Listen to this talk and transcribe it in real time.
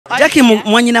Jackie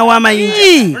mwanyina wa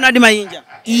mayinja. Ronald mayinja.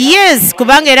 Yes,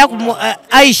 kubanga era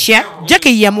Aisha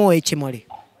Jackie yamuwa ekimuli.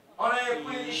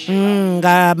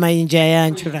 Nga mayinja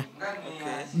yanjula.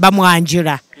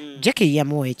 Bamwanjula. Jackie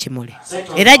yamuwa ekimuli.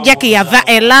 Era Jackie yava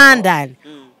e London.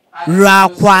 Lwa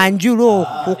kwanjula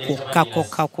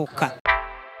okukoka.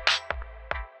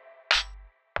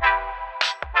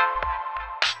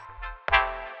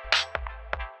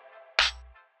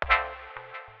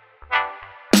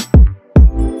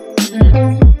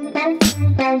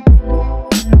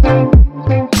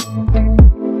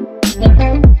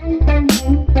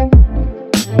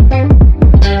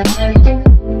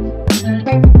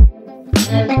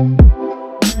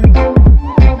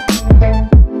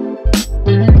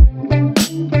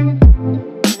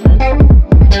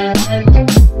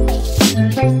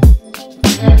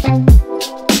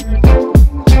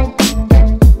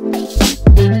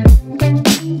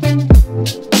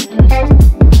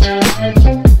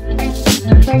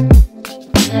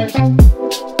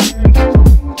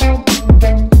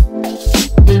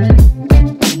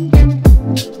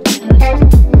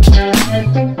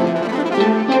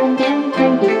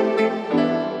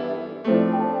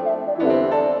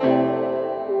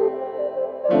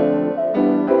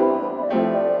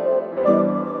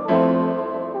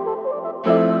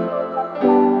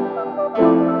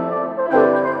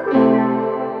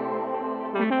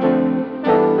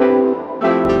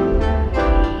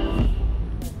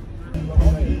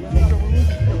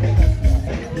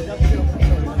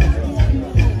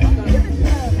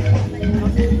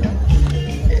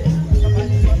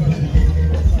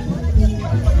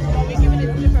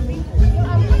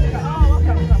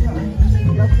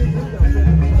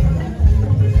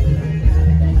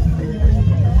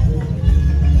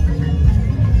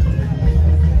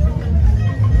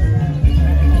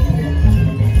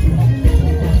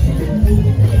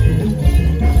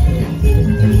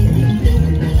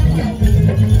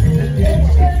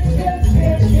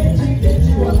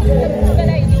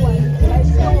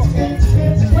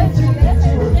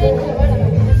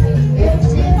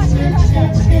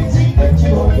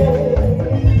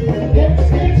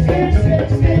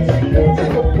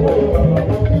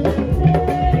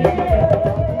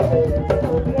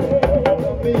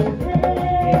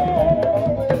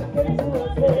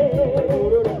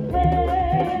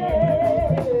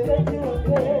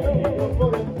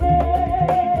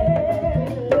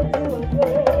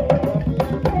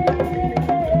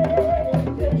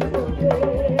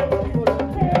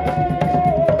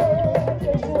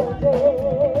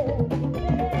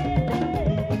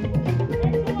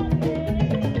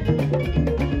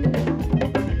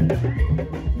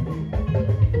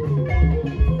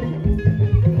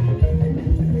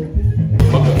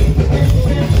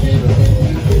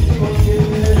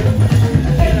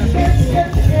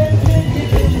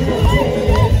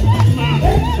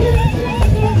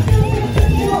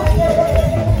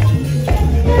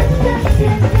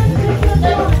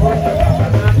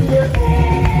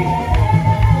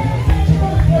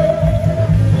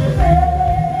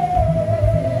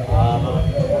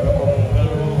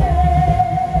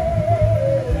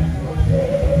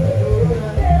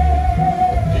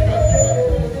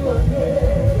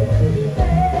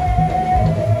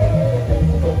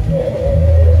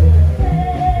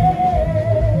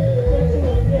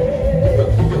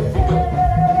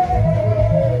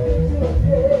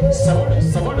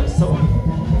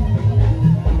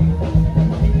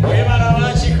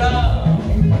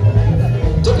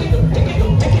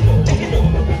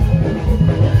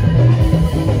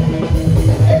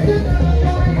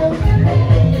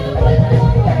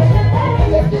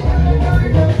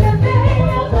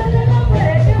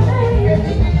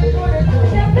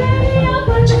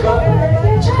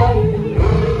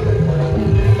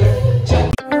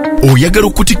 Oyagala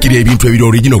okutikira ebintu ebiri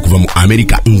original kuva mu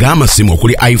America ng'amasimu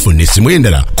okuli iPhone n'essimu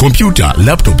endala, computer,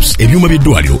 laptops, ebyuma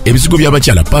by'eddwaliro, ebizigo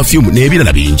by'abakyala, perfume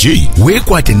n'ebirala bingi.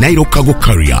 Weekwate Nairo Cargo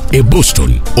Carrier e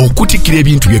Boston okutikira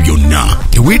ebintu bye byonna.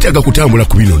 Teweetaaga kutambula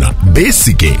ku binona,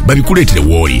 beesike babikuleetere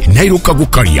w'oli. Nairo Cargo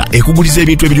Carrier ekuguliza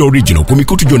ebintu ebiri original ku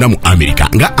mikutu gyonna mu America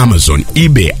nga Amazon,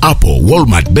 eBay, Apple,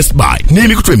 Walmart, Best Buy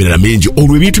n'emikutu emirala mingi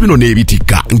olwo ebintu bino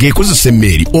n'ebitikka ng'ekozesa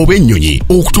emmeeri oba ennyonyi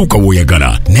okutuuka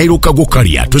w'oyagala. Nairo Cargo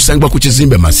Carrier tusangibwa ku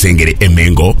kizimbe Masengere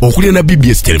Emengo okulira na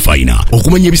BBS Telefina.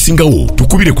 Okumanya ebisingawo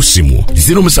tukubire ku simu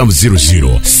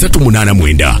 0700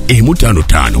 389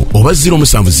 155 oba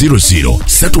 0700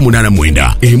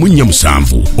 389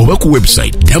 147 oba ku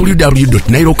website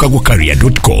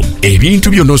www.nairocargocarrier.com.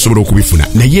 ebintu byonna osobola okubifuna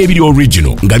naye ebiri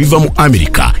original nga biva mu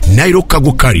America. Nairo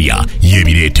Cargo Carrier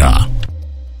yebireeta.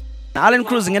 Allen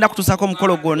CRUZ ngenda kutusako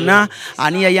omukolo gwonna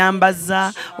ani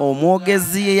yayambaza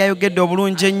omwogezi yeyayogedde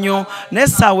obulungi ennyo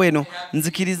n'essaawa eno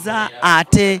nzikiriza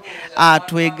ate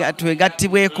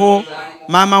twegattibweko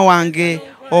maama wange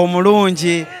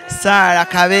omulungi Sarah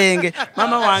Kabenge.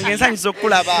 Mama wange nsanyusa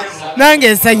okulaba. Nange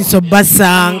nsanyusa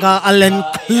obbasanga Allen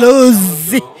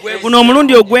CRUZ. Guno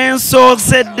omulundi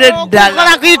ogwensoosedde ddala.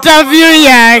 Kola ku interview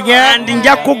yange. And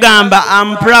nja kugamba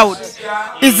I'm proud.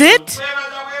 Is it?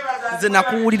 Nze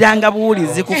nakuwuliranga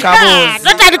buwulizi ku kaboozi.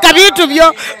 Totandika bintu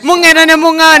byo mungenda ne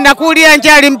munganda kuwulira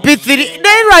nkyali MP3.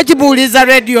 Naye lwaki buwuliza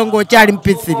radio ng'okyali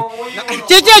MP3?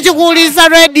 Kiki ekikuwuliza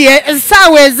radio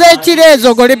essaawa ez'ekiro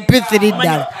ezo ogole MP3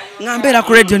 ddala? Nga mbeera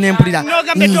ku radio ne mpulira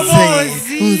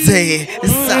nze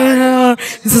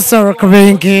Sarah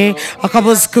Kabenge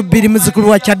akaboozi ku bbiri muzukulu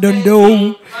wa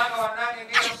Kyadondo.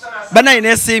 Banaye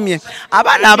neesiimye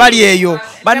abaana abali eyo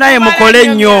banaye mukole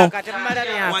nnyo.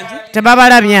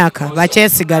 Tebabala myaka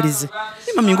bakyesigalize.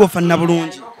 Mami ng'ofaanana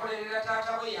bulungi.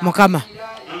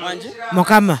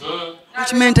 Mukama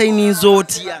Kimentayiniza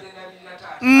otya?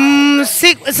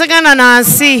 Sigana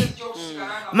nansi.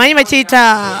 Manyi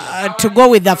bakiyita to go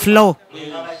with the flow.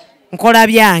 Nkola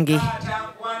byange.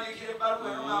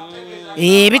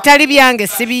 Bitali byange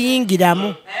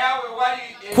sibiyingiramu.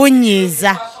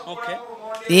 Kunyiiza.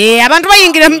 Abantu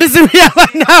bayingira mu bizibu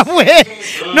by'abanaabwe.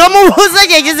 N'omubuuza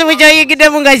ekizibu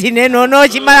ky'oyingiddemu nga kinene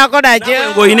n'okimalako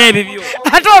nakyo. Ng'olina ebibyo.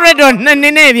 Ate olwedde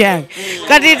nnina ebyange.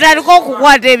 Kati taliko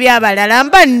okukwata eby'abalala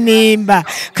mba nnimba.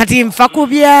 Kati nfa ku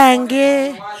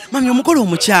byange. Mami omugole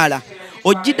omukyala.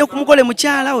 Ojjidde ku mugole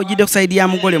mukyala ojjidde ku sayidi ya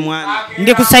mugole mwami?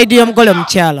 Ndi ku sayidi y'omugole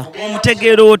mukyala.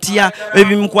 Omutegeera otya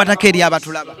ebimukwatako eri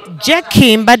abatulaba?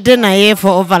 Jackie mbadde naye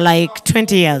for over like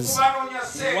 20 years.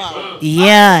 Wow.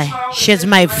 Yeah, she's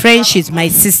my friend, she's my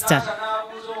sister.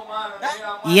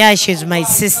 Yeah, she's my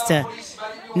sister.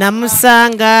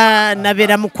 Namusanga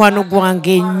nabera mukwano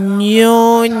gwange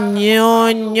nnyo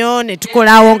ne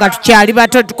tukolaawo nga tukyali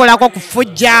bato tukolako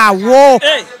kufujjaawo.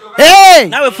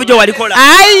 Nawe fujjo walikola?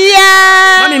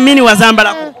 Aya! Mami mini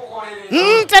wazambalako?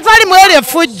 Tetwali mwere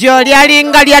fujjo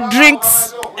lyalinga lya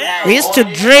drinks. We used to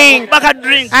drink. Baka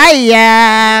drink.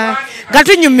 Aya!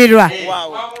 Gatunyumirwa.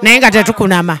 Naye nga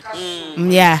tetukunama.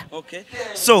 Yeah. Okay.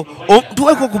 So,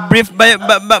 tuweko ku brief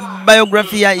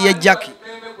biography ya Jackie.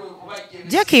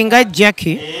 Jackie nga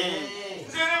Jackie.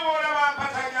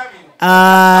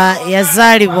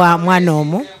 Yazaalibwa mwana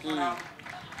omu.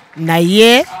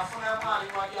 Naye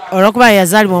olwokuba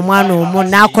yazaalibwa omwana omu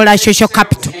n'akola social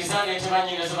capital.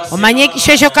 Omanyi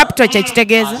social capital kye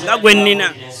kitegeeza? Nga gwe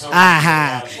nnina.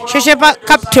 Aha. Social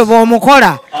capital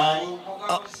bw'omukola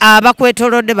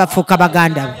abakwetoolodde bafuuka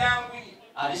baganda bo.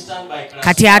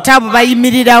 Kati ate abo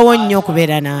bayimirirawo nnyo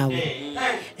okubeera naawe.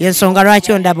 Yensonga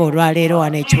lwaki ondaba olwaleero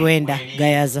wano ekiwenda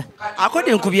gayaza.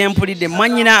 According ku byempulidde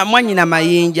mwanyina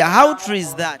mayinja. How true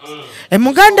is that?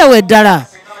 Muganda we ddala.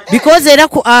 Because era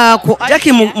ku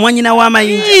Jackie mwanyina wa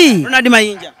mayinja. Ronald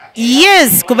mayinja.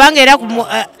 Yes, kubanga era ku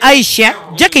Aisha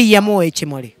Jackie yamuwa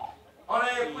ekimuli.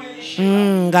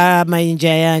 Nga mayinja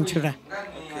yanjula.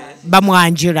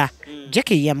 Bamwanjula.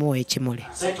 Jackie yamuwa ekimuli.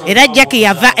 Era Jackie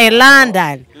yava e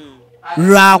London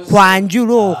lwa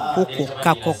kwanjula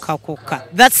okukoka.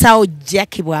 That's how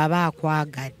Jackie bw'aba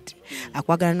akwagadde.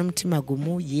 Akwagala n'omutima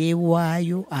gumu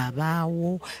yeewaayo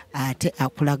abaawo ate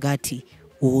akulaga ati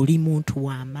oli muntu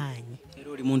w'amaanyi.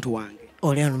 Era oli muntu wange.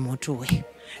 Oli muntu we.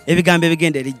 Ebigambo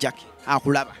ebigenda eri Jackie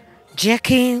akulaba.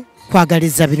 Jackie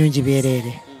kwagaliza birungi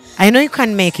byereere. I know you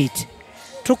can make it.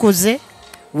 Tukuze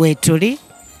weetuli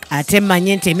ate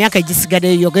manye nti emyaka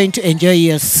egisigadde you're going to enjoy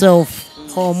yourself.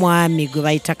 Omwami gwe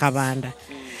bayita Kabanda.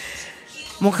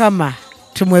 Mukama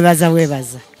tumwebaza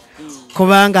webaza.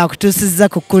 Kubanga akutuusizza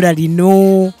ku kkula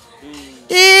lino.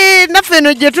 Naffe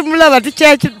eno gye tumulaba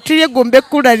tulyegomba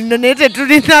ekkula lino naye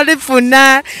tetulina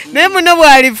lifuna. Naye muno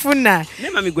bw'alifuna. Ne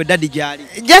mami gwe daddy gy'ali.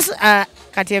 Just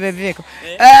kati ebeveeko.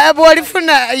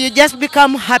 Bw'olifuna you just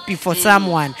become happy for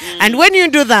someone. And when you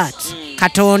do that,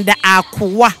 Katonda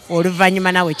akuwa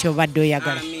oluvannyuma nawe ky'obadde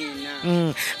oyagala.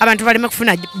 Abantu baleme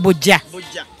kufuna bujja.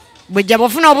 Bujja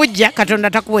bw'ofuna obujja Katonda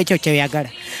takuwa ekyo ky'oyagala.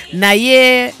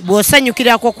 Naye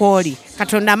bw'osanyukirako kw'oli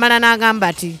Katonda amala n'agamba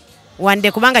ati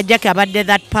wande kubanga Jackie abadde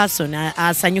that person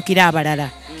asanyukira abalala.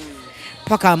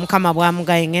 Paka Mukama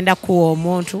bw'amugaye ngenda kuwa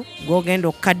omuntu gw'ogenda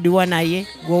okukaddiwa naye,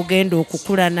 gw'ogenda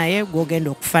okukula naye,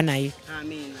 gw'ogenda okufa naye.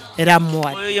 Era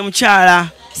muwa. Oyo ye mukyala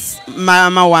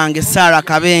maama wange Sarah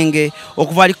Kabenge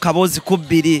okuva ali ku kaboozi ku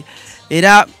bbiri.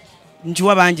 Era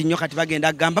nkiwa bangi nnyo kati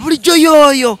bagenda gamba bulijjo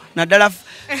yoyo naddala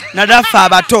ffe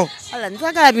abato.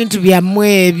 Ntagala bintu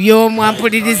byammwe ebyo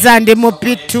mwampuliriza ndi mu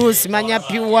P2 simanya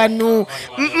P1.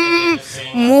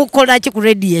 Mukola ki ku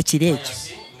radio ekiro ekyo?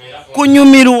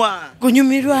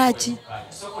 Kunyumirwa ki?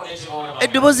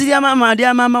 Eddoboozi lya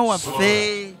maama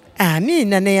waffe.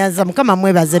 Amiina neyanza Mukama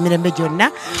mwebaze emirembe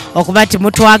gyonna okuba ti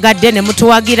mutwagadde ne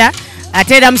mutuwagira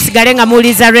ate era musigale nga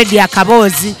muwuliza Radio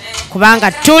Akaboozi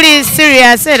kubanga tuli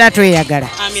serious era tweyagala.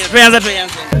 Amiina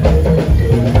tweyanza.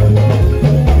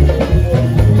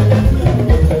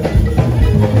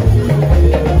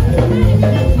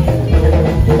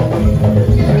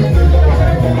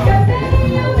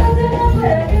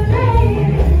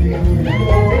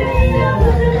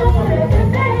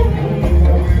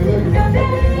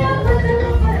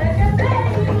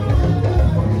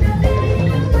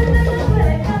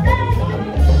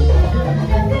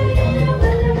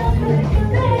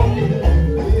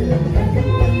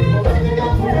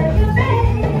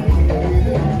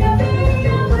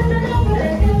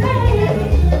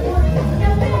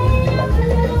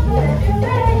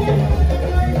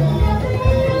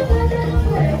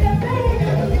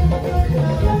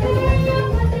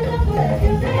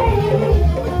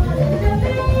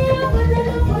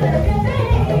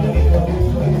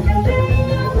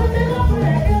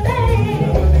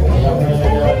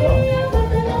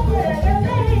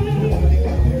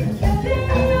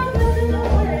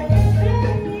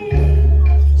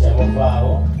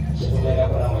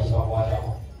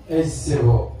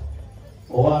 Nseko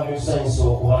owange tusanyusa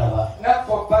okubalaba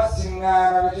naffe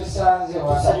basiŋŋaana betusanze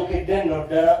tusanyukidde nno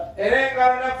ddala era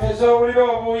engalo naffe ez'obuliro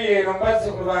obuuyi eno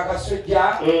mbazikulu bakasujja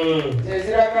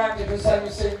teziraga nti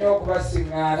tusanyuse nnyo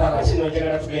okubasiŋŋaana kino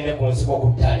njagala tugende ku nsiko ku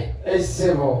ttale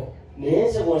essebo naye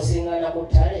nze bw'onsiŋŋaana ku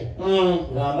ttale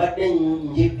nga mbadde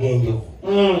njigga enjovu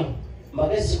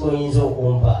magezi goyinza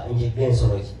okumpa njigga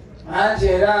ensolo ki anti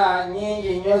era nnyingi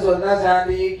nnyo zonna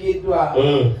zandiyigiddwa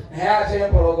naye ate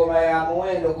empologoma ya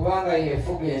muwendo kubanga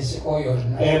yefuga ensiko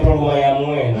yonna empologoma ya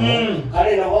muwendo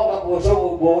kale nobanga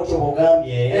bwotyo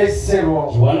bugambye essebo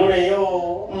kiwanuleyo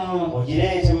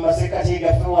ogireete mu masekati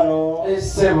gaffe wano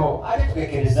essebo ate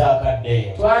tukekereza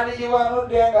akadde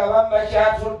twandigiwanudde nga bamba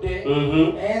kyatudde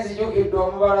naye nzijukidde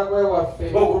omubala gwe waffe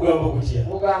okugamba kutya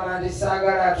mugamba nti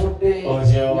saagala atudde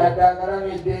yadde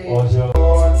agalamidde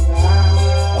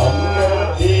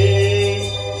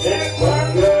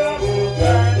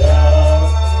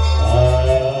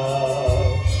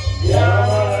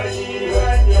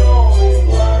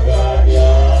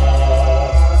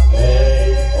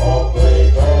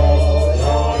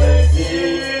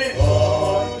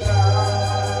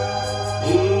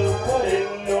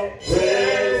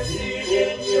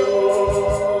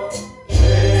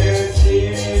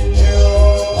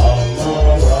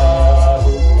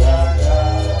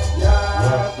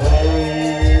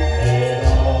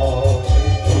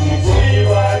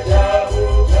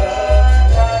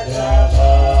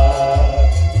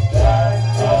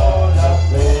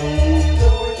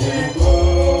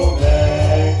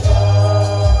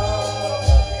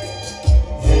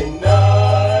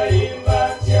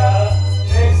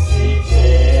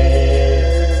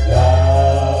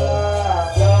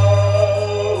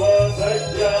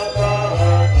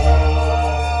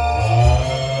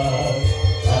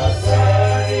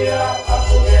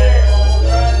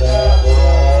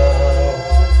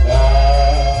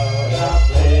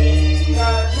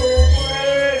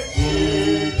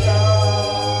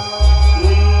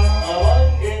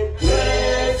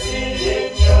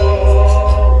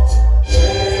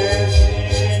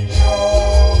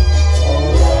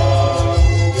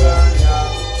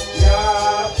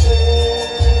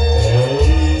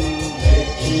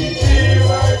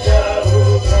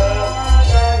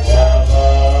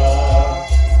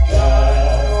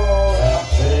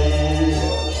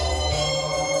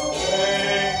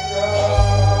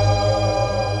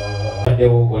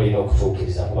olina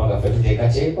okutuukiriza kubanga ffe tuteeka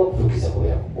kyeko okutuukiriza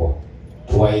kubeera kukwo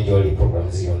tuwayo gyoli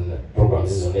programs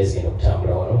zonna ezigenda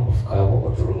okutambula wano mufukaabo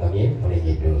otulungamye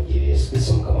mulenye eddungi lya Yesu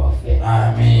Kristo mukama waffe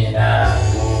amiina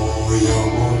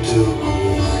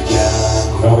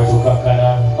nga bwe tukakkana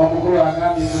omukulu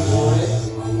agambye tuzuule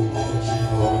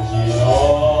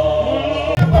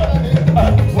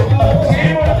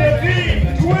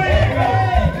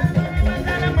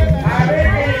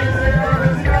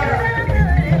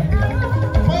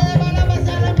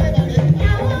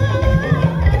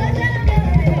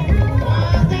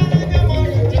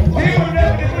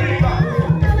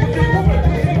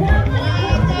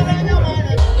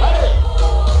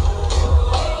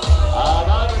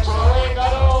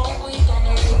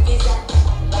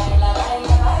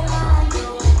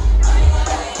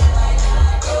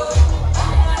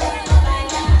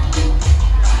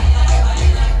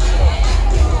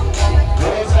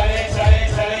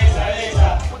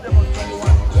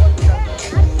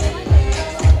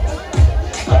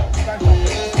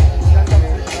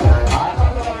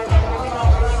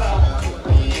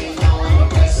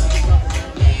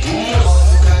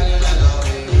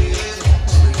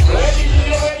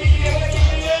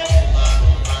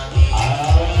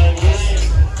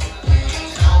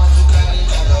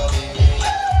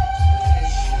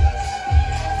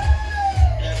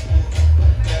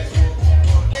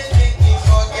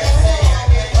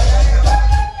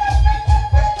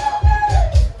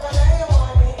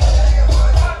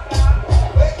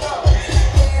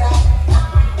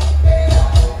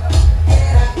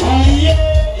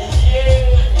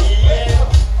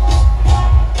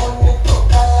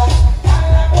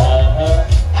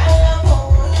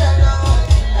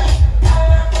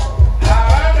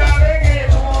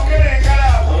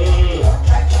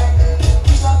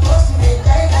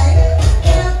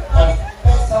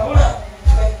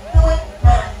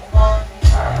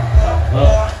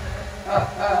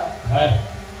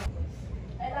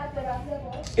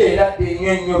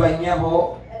nnyo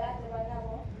bannyabo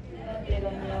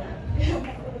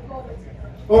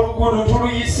oluguudo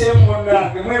tuluyise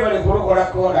munange mwebale kulukola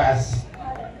korasi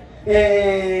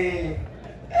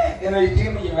eno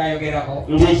tiimu gye bayogerako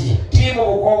ndiki tiimu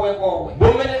bukowekowe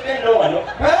bumenedde nno wano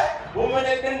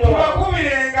bumenedde nno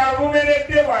tubakubirenga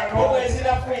bumenedde wano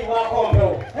obwezirafuibwako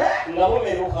mpewo nga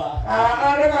bumeruka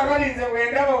ate kakalinze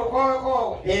bwendaba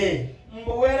bukowekowe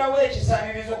mbuweerawo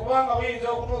ekisanirizo kubanga buyinza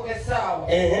okutuuka essaawa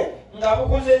nga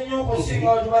bukuze nnyo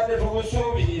okusinga wetubadde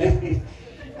tubusuubirira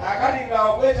akati nga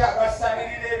obwetaaga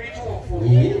sanirira ebituufu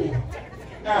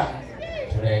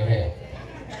tuleke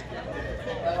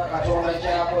katonda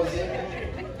kyakoze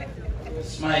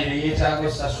smaile yeetaaga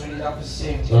osasulira ku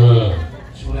ssente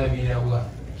tulabira bwa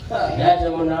ate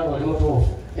munange oli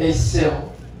mutuufu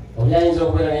essebo obyayinza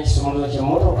okubeera n'ekisumuluzo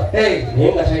kyemmotoka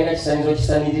naye nga talina kisanizo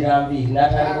kisanirira nviiri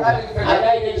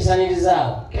n'ataalina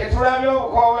ekisanirizaako ketulabye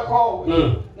obukoowekowe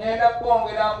nenda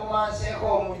kwongera mbumanseeko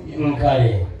omunnyo nkale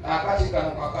akati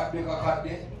kano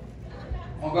kakadde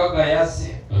mugaga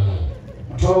yazze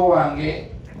muto wange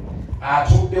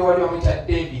atudde wali omuyita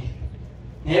David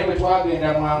naye bwe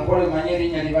twagenda mwangole manye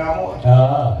erinnya libamuwa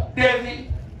David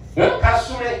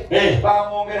kasule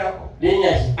bamwongerako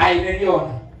linyaki ayine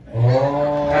lyona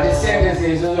kati sente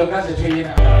zezo zonna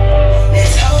zetuyina abange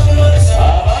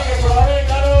tubawe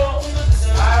engalo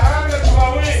abange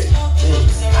tubawe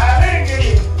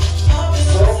abengeri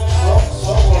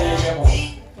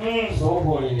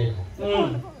soboleleko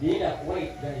lina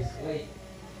wait guys wait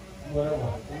mwana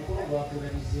omukulu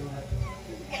gwakulabizemato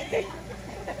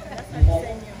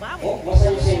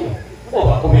musanyusenyo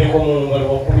obakumireko mungalo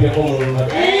bakumireko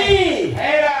mungalo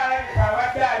era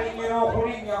abadde alinyira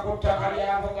okulinnya ku ttaka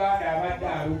lya Buganda abadde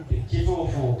aludde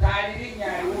kituufu kaalirinnya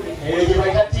aliwule eyo gye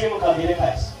bayita tiimu kagere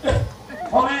kati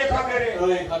omeye kagere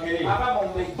kagere aba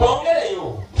mumbe bongereyo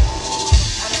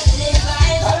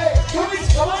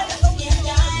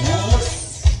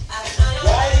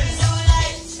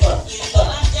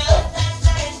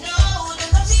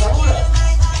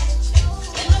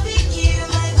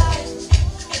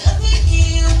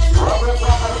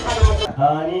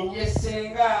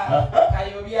yesenga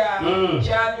kayobya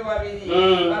kyami babiri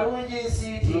balungi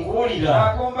nsiiti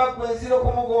akomba gwenziro ku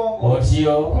mugongo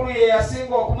mukulu ye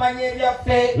yasinga okumanya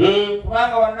ebyaffe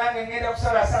kubanga wannange ngenda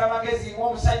kusalasala magezi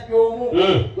ng'omusajja omu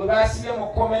gwe baasibye mu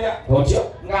kkomera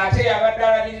ng'ate yabadde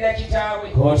alabirira kitaawe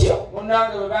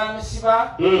munnange bwe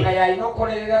bamusiba nga yalina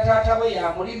okukolerera taata we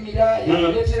yamulimira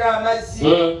yamuleetera amazzi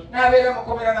n'abeera mu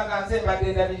kkomera nga nze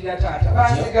mbadde ndabirira taata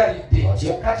bansigalidde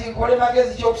kati nkole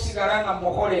magezi ky'okusigala nga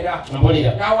mukolera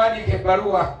n'awandiika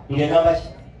ebbaluwa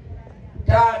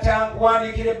taata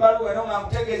nkuwandiikira ebbaluwa eno nga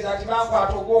nkutegeeza nti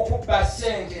bankwata ogw'okubba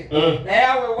ssente naye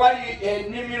awe wali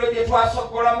ennimiro gye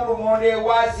twasogolamu lumonde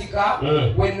ewazika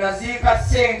we naziika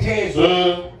ssente ezo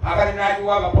akati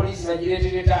n'agiwa abapoliisi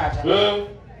bagireetere taata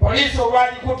poliisi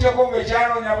olwagikutteko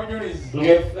ng'ekyanoonya bujulizi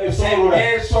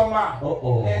esoma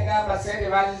negamba ssente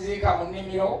baziziika mu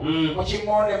nnimiro mu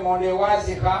kimondemonde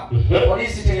ewazika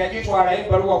poliisi teyagitwalayo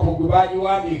ebbaluwa ku gwe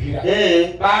bagiwandiikira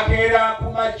bakeera ku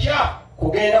makya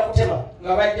kugenda kutema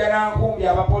nga bajja nankumbi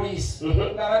abapoliisi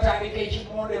nga batandika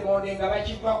ekimondemonde nga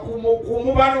bakiva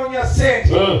kumu banoonya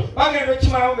ssente bagenda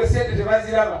okimalawo nga ssente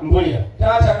tebaziraba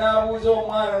taata n'abuuza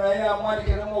omwana naye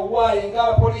amwandikiramu obwayi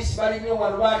ng'abapoliisi balimye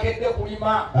wano bakedde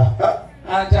kulima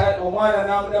omwana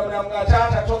n'amudamunamu nga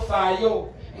taata tofaayo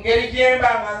ngeri gyemba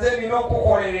nga nze nina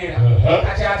okukolerera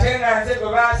kati ate nga nze gwe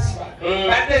baasiba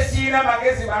badde siina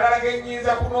magezi malala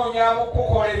genyinza kunoonyamu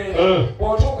kukolerera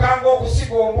bw'otuukanga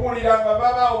okusiga ombuulira nga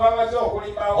babaawo bamaze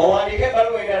okulimawo owandika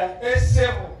ebbaluwa endala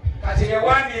essebo kati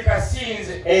yawandiika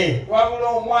sinze wabula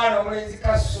omwana omulenzi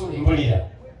kasule mpulira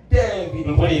David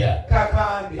mpulira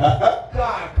kakande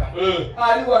kaaka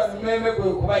ali wano mmeme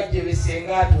gwe kubajjebese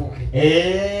ng'atuuke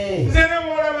nze ne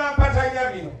mwolaba mpatanya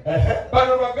bino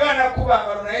bano baganda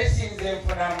kubangalo naye sinze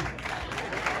nfunamu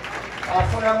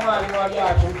afunamu ali wali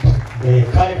atudde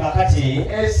kale kakati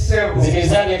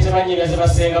nzikiriza nti ate banyinga ze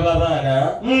basenga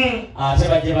babaana ate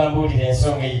bajje bambuulira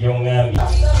ensonga eyo gy'oŋŋambye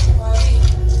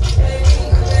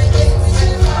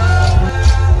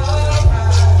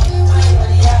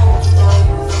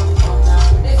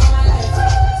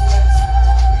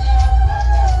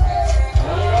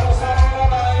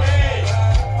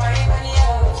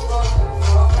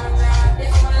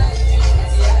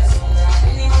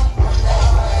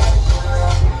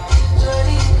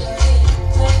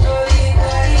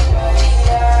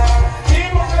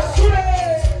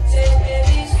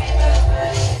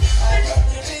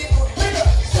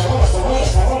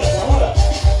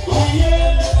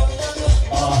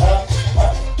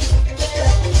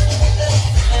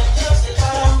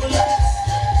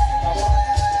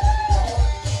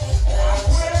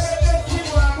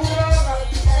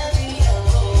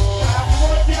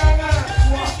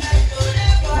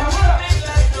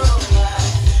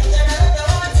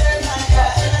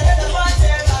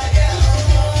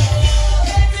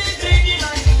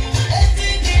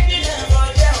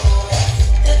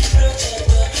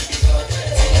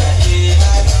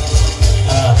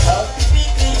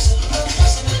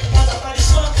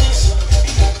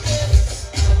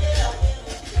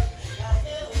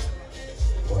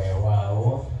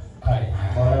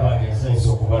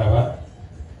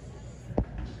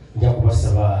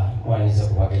basaba mwaniza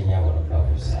kubagenya ngo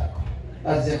babuzaako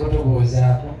azze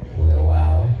kutubuuzaako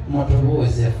weewaawo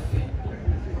mutubuuze ffe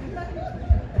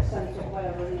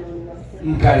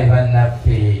nkale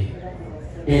bannaffe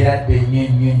era dde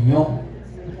nnyo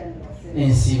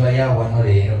ensiiba ya wano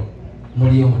leero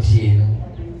muli omutieno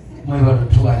mweba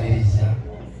tutuwaniriza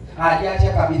ali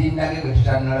atya kabiri nage gwe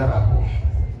tutannalabako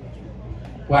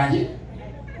wanje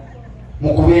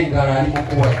mukube engalo ali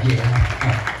mukuwajjira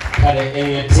kale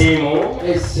eyo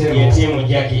tiimu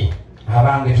jaki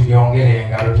abange tulyongere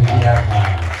engalo tugira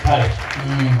kale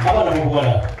abaana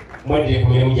mubuwala mwedire ku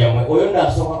mirimu gyammwe oyo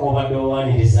naasooka obadde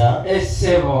owaniriza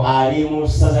essebo ali mu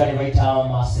ssaza lye bayita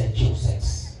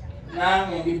Massachusetts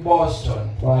nange ndi Boston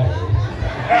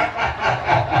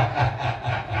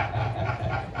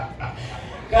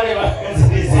kale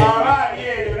banzirize abaali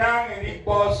eyo nange ndi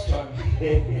Boston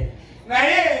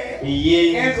naye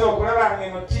ngenza okulaba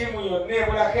ngeno tiimu yonna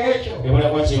ebulako ekyo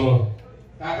ebulako kimu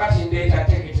kakati ndeeta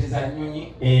teketi za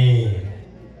nnyonyi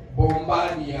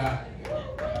Bombardier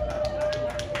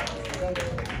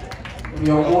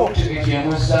buli omu tiketi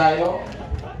emuzzaayo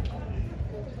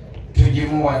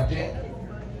tugimuwadde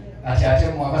ate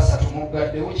mu abasatu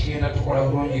muggaddewo kigenda tukola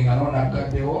bulungi nga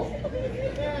noonaggaddewo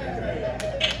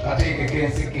kateekeko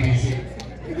ensikirize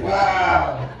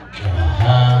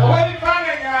oba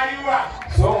ebifaananyi aliwa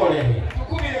soomoleme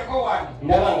tukubireko wano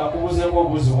ndaba nga kubuzeeko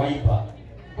obuzi wayipa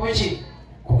kuki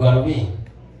ku galubindi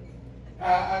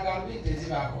agalubindi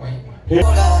tezibaako wayipa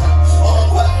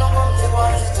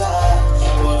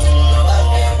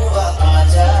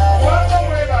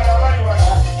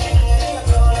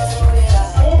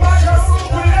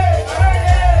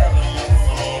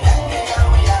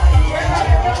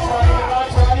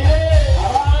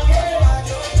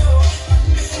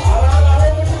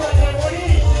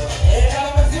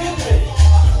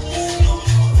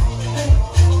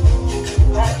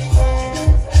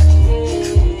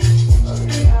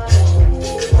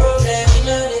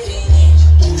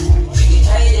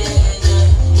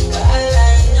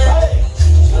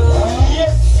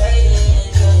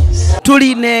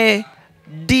tuline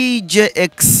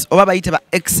DJX oba bayite ba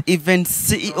X Events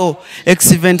CEO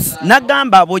X Events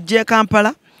nagamba bojje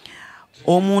Kampala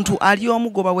omuntu ali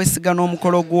omugoba wesiga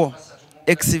n'omukolo gwo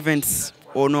X Events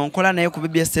ono nkola naye ku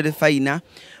BBS Telefina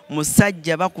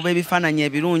musajja bakuba ebifaananyi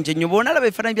ebirungi nnyo bona laba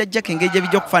ebifaananyi bya Jack engeri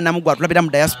bijja okufaananamu gwa tulabira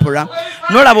mu diaspora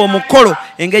nolaba omukolo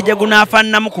engeri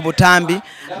gunaafaananamu ku butambi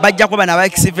bajja kuba na ba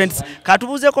X Events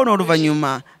katubuzeeko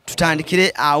n'oluvannyuma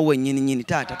tutandikire awo wennyini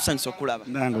taata tusanyusa okulaba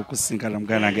nange okusinkana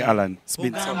muganda wange Alan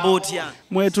otya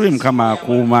mwetuli mukama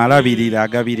akuuma alabirira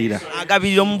agabirira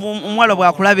omuwala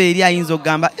bw'akulaba eri ayinza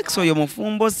okugamba X oyo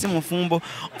mufumbo si mufumbo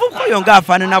ovubuka oyo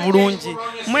ng'afaanana bulungi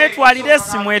mwetwalire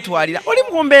si mwetwalira oli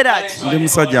mu mbeera ki ndi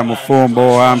musajja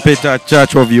mufumbo ampeta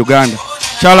Church of Uganda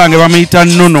kyalange bamuyita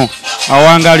Nnono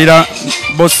awangalira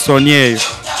Boston eyo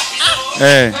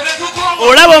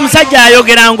olaba omusajja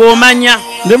ayogera ng'omanya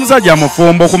ndi musajja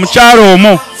mufumbo ku mukyalo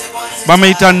omwo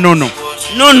bamuyita Nnono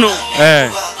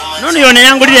Nnono yona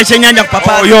yangulira ekyennyanja ku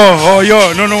papa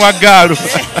oyo Nnono wa gaalu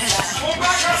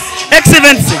X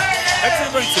Events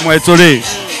mwetole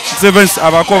X Events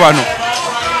abako bano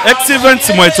X Events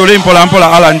mwetole mpola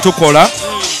mpola Alan tukola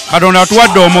Katonda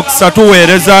tuwadde omukisa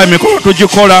tuweereza emikolo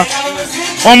tugikola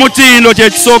omutindo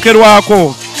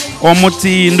kyekisookerwako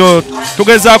omutindo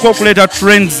tugezaako okuleeta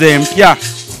trends empya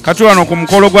kati wano ku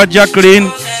mukolo gwa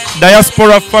Jacqueline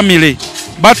diaspora family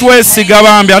batwesiga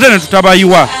bambi ate ne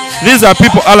tutabayiwa these are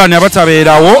people Alan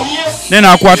abatabeerawo ne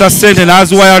naakwata ssente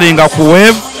n'aziwayalinga ku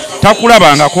wave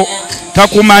takulabangako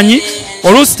takumanyi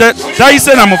oluusi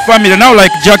tayise na mu family now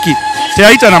like Jackie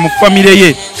teyayita na mu family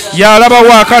ye yalaba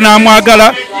waaka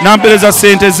n'amwagala n'ampereza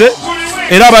ssente ze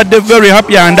era abadde very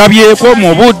happy andabyeko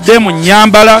mu budde mu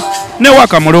nnyambala ne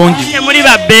waka mulungi muri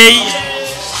babbeeyi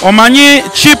omanyi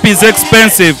cheap is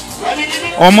expensive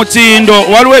omutindo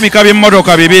waliwo ebika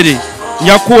by'emmotoka bibiri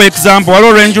njakuwa example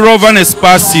waliwo Range Rover ne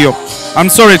Spacio I'm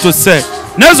sorry to say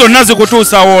naye zonna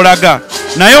zikutuusa woolaga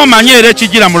naye omanyi era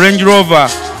ekigira mu Range Rover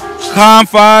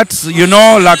comfort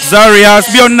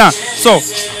luxurious byonna so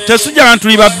tesujja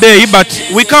tuli babbeeyi but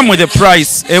we come with a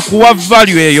price ekuwa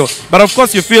value eyo but of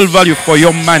course you feel value for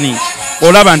your money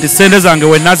olaba nti sente zange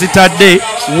we nazitadde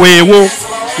weewo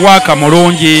waka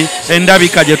mulungi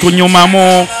endabika gye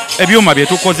tunyumamu ebyuma bye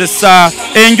tukozesa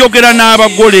enjogera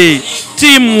n'abagole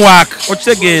teamwork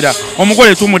okitegeera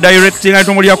omugole tumudirecting ali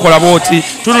tumuli akola bwoti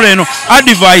tunula eno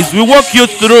advice we walk you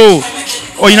through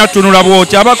oyina tunula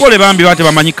bwoti abakole bambi bate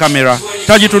bamanyi kamera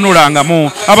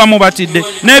tagitunulangamu abamu batidde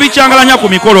n'ebikyangalanya ku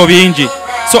mikolo bingi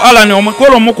so Alan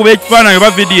omukolo mukuba ekifaananyi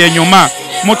oba vidiyo enyuma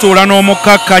mutuula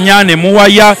n'omukakkanya ne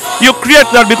muwaya. You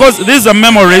create that because these are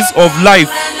memories of life.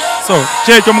 So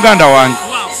kyekyo muganda wange.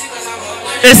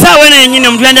 Essaawa eno yennyini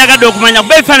omuntu yandiyagadde okumanya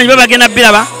kuba ebifaananyi baba bagenda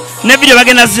biraba ne vidiyo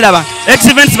bagenda ziraba.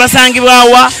 X-Events basangibwa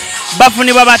wa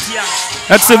bafunibwa batya?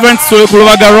 X-Events tuli ku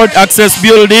Lubaga Road Access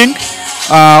Building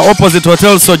opposite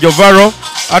Hotel Sojovaro.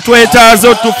 Atwetaaze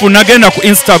otufuna genda ku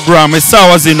Instagram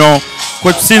essaawa zino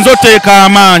kwe tusinza oteeka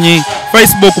amaanyi.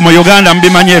 Facebook mu Uganda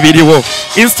mubimanyi ebiriwo.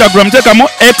 Instagram teekamu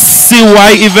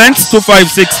XCY Events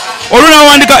 256.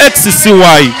 Olunawandika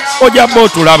XCY ojja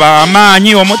bootulaba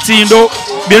amaanyi omutindo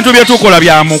bintu bye tukola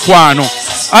bya mukwano.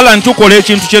 Alan tukola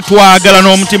ekintu kye twagala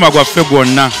n'omutima gwaffe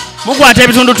gwonna. Mukwata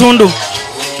ebitundutundu.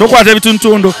 Tukwata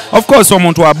ebitundutundu. Of course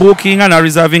omuntu abookinga na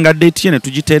reserving a date ye ne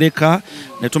tugitereka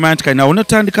ne tumanya nti kayina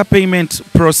onotandika payment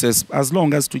process as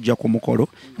long as tujja ku mukolo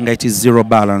nga it is zero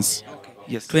balance.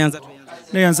 Yes.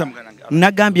 Neyanza muganda.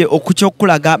 Nagambye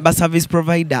okukyokulaga ba service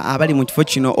provider abali mu kifo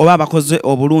kino oba abakoze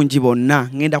obulungi bonna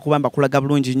ngenda kubamba kulaga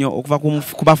bulungi nnyo okuva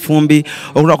ku bafumbi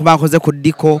okutuuka ku bakoze ku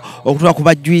ddiko okutuuka ku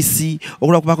bajuisi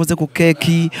okutuuka ku bakoze ku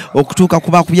keeki okutuuka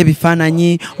ku bakubye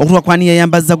ebifaananyi okutuuka ku ani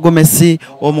yayambazza gomesi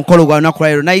omukolo gwa lunaku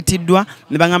lwaleero nayitiddwa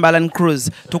ne bagamba Alan CRUZ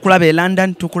tukulaba e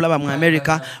London tukulaba mu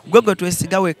America gwe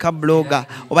twesiga weka blogger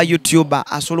oba YouTuber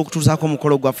asobola okutuusaako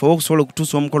omukolo gwaffe oba okusobola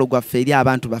okutuusa omukolo gwaffe eri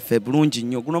abantu baffe bulungi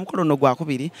nnyo guno omukolo no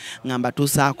gwakubiri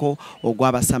batusaako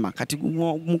ogwabasama kati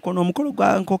omukolo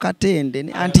gwa Nkokatende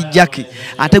ne anti Jackie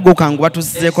ate gokangu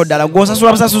batusizeeko ddala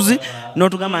gwosasula busasuzi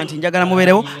n'otugamba nti njagala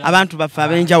mubeerewo abantu baffe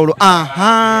ab'enjawulo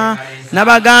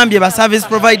nabagambye ba service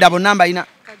provider bonna mbalina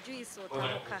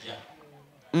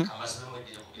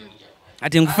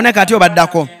ati nkufune kati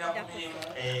obaddako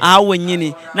awo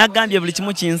nnyini nagambye buli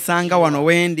kimu kinsanga wano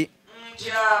wendi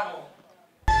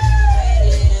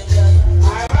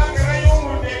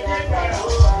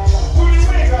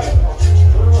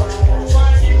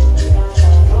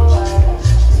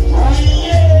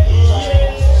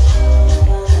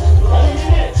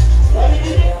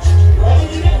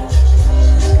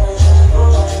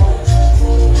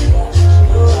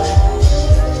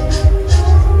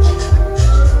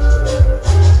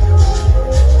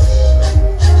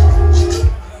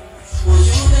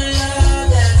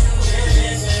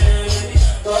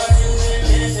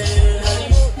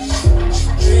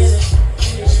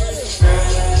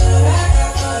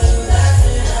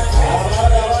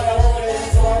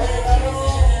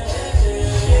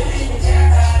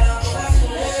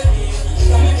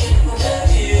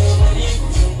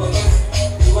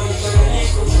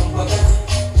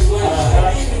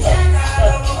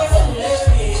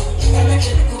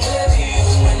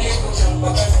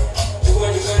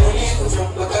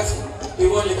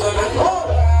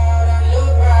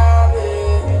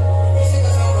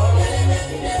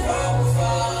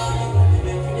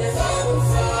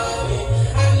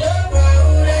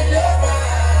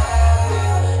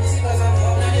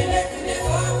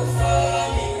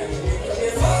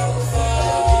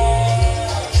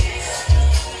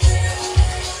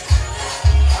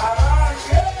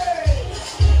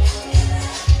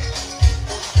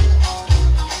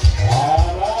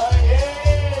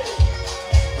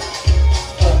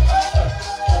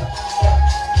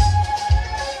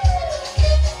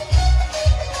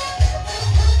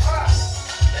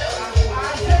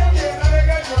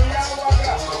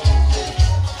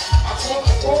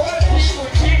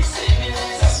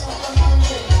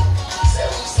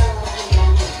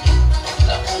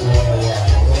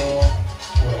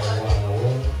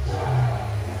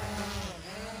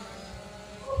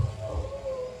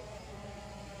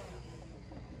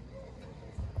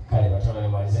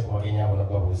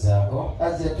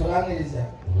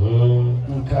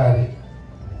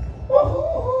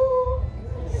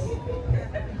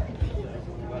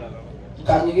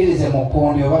Kanyigirize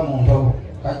mukundi oba muntu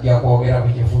kajja kwogera ku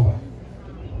kifuba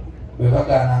bwe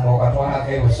bagana ng'okatwala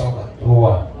kebusoka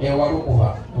tuwa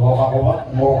ewalukuba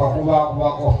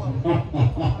ng'okakubakubako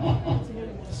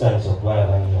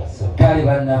kale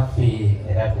bannaffe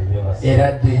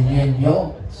eradde nnyo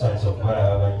nnyo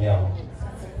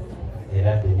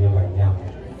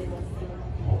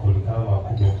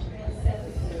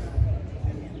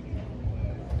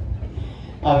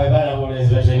abe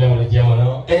balabulezi batulina mulujja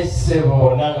muno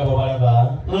essebo nanga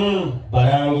bobalaba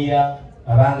balangira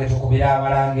abange tukubira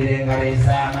abalangira engalo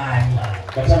ez'amaanyi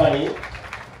batabani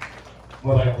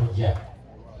mwebali kujja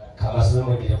kamasube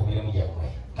mwedire ku mirimu gyammwe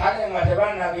kale nga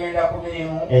tebannagenda ku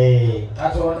mirimu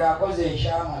katonda akoze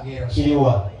ekyamagero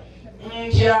kiriwa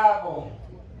nti abo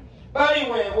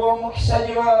baliweebwa omukisa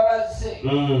gye baba bazze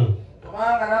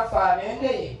kubanga naffe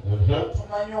abendeye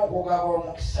tumanyi okugaba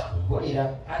omukisa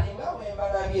alinga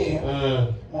bwembalabye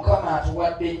mukama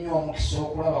atuwadde nnyo omukisa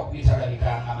okulaba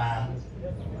kubitalabikanga mangu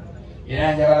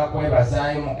era njagala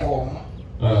kwebazaayo mukoomu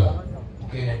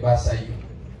mukene basayo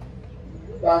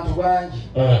bantu bangi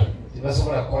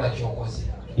tebasobola kukola kyokoze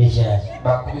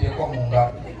bakubireko mu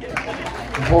ngabo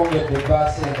mpongedde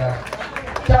baasa endala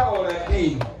tabola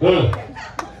ddiini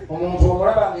omuntu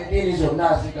omulaba nga eddiini zonna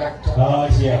azigatta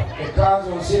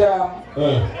ekanzu nsiraamu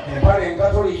empale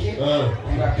enkatoliki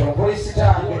engatto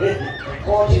omukulisitaani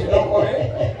ekooti endokole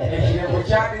ekirego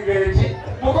kyandibeeti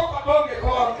mukokabongeko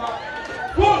wamma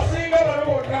kusinga bano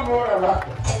bonna mwolaba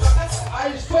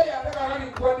aiswe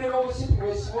yalekalaliggwadera obusipi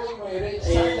bwesibonywere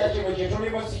ekisanja kino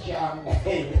kyetulimu si kyangu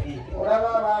olaba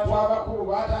abantu abakulu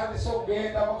batandise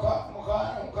okugenda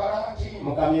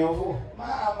mukamyovu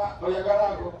maama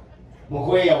oyagalago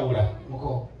mukweyawula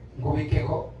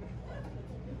nkubikeko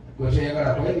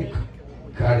gwetoyagala kwebika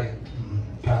kale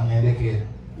kamendekere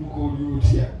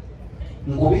nkulyutya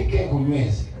nkubike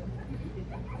kunywezi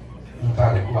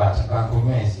nkale kwata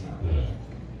kankunywezi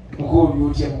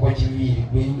nkulyutya mukokibiiri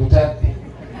gwenyutadde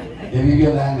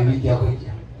ebibyo nange bijja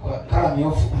kujja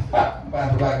kalamyofu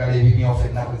bantu bagala ebimyofu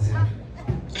ennaku zino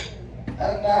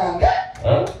anange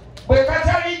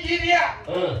bwekatalijirya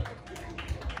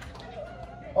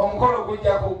omukolo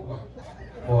gujja kuggwa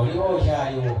oliwo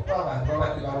okyaliwo abantu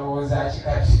babadde balowooza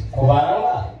kikati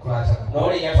kubanga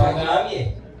noli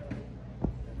yatugambye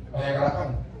ayagala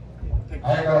kano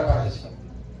ayagala kaleki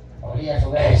oli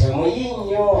yatugambye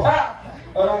muyinyo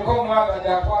ono mukomwaga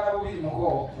ndatwala bubiri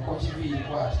muko kibiiri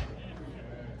kwata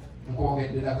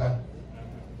nkwogedde nakano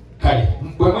kale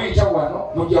bwe muyita wano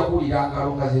mujja kuwulira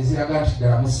ngalo nga zeziraga nti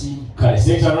ddala musiimi kale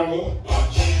setanoni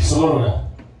somolola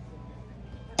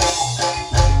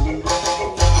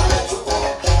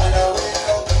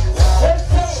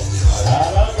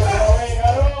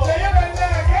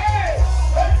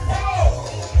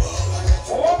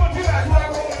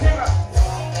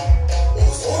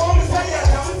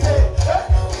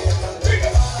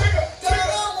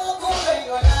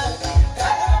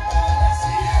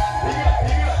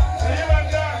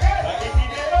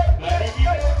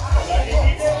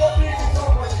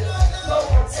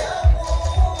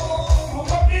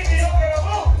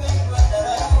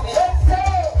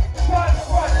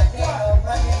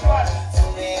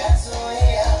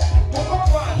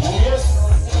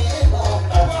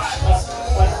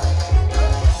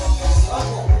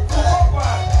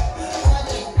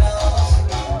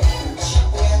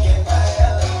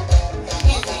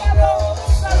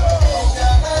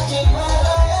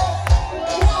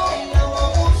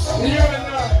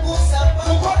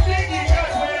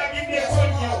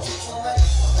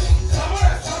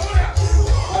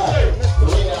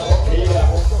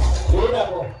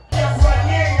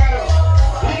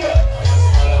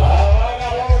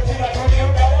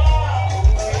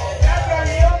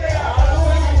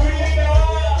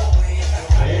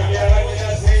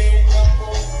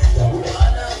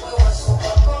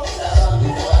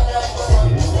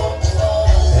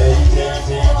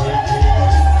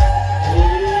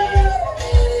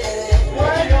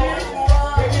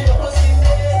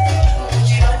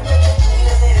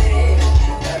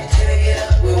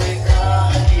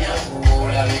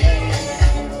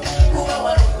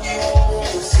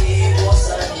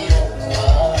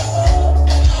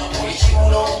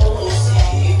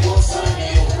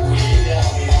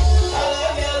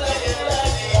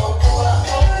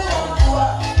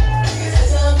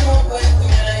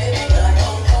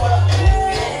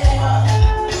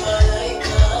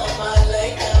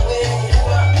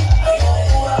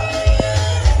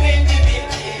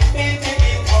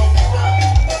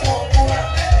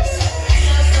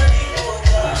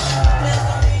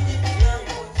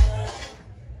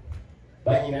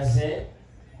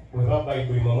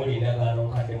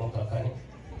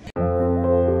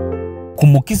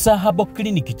Kumukisa Habo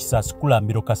Clinic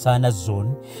Kisaskulambiro Kasana Zone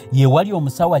ye wali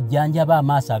omusawo ajjanjaba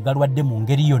amaaso agalwadde mu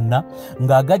ngeri yonna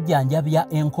ng'agajjanjabya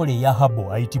enkole ya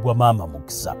Habo ayitibwa Maama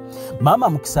Mukisa. Maama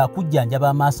Mukisa akujjanjaba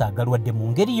amaaso agalwadde mu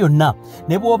ngeri yonna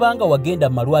ne bw'obanga wagenda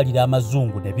mu malwaliro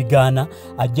amazungu ne bigaana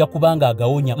ajja kubanga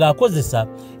agawonya ng'akozesa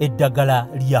eddagala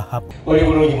lya Habo. Oli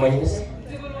bulungi mwanyise?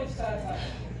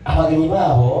 Abagenyi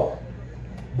baabo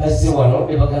bazze wano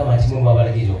ne bagamba nti mwe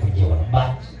babalagirira okujja wano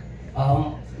but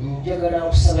njagala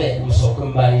nkusabe musooke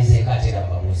mbaalize Katemba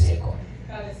mbabuuzeeko.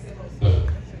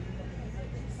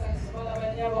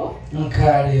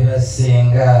 Nkale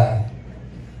basenga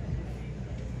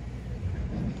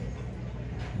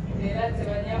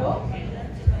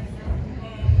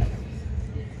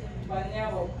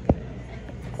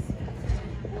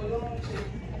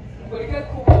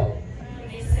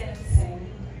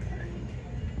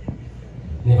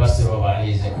ne basebo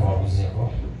balize ko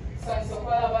babuzeko sanso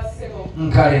kwala basebo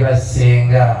nkale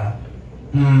basenga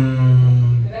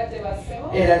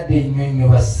era denyonyo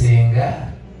basenga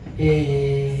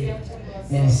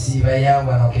ensiba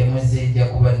yawano kemuzejja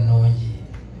kuba nnungi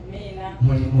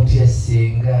muli mutya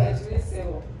senga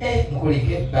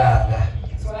nkulika ebbanga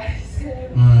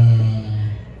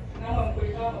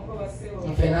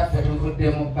nfe naffe tuvudde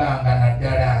mu bbanga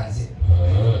naddala nze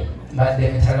mbadde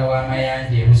emitala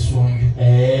w'amayanja ebusunju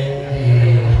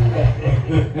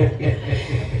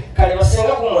kale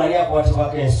basenga kumwani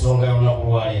akwatibwako ensonga y'olunaku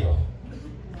lwaleero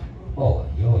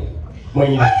yoyo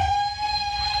mwenyini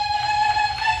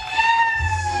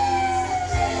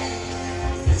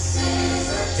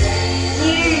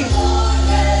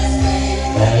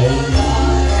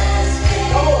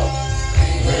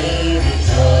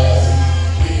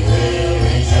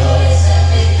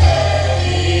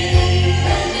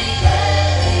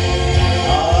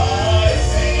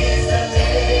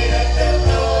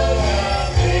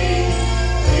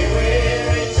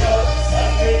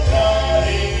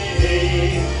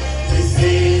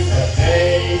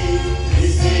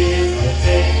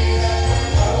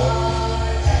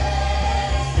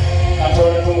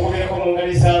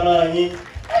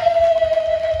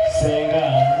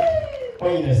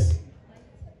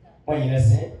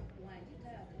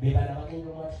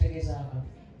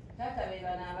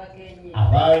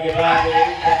abange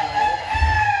babeeka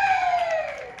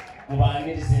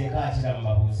mubanirize nkaatira mu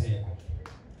mabuuzeeko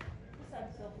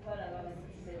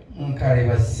nkale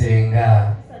basenga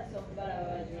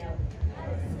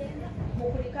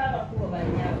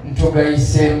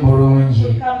ntugayise bulungi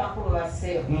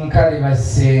nkale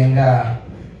basenga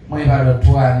mwebalo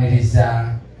twaniriza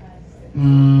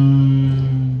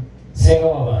senga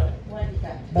wabana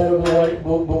balo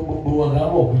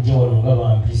bwewagamba okujja wano nga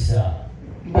bampisa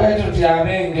bwetu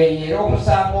tyabengeye era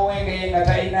okusanga owengeye nga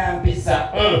talina mpisa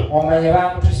omanye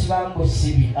bamutusiba mu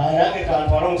busibi nange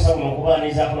kantwala omusa guno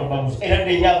okubaanirizaako nobabuuza era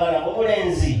dde nnyo abaana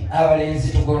bobulenzi abalenzi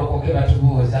tugolokoke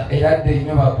batubuuza era dde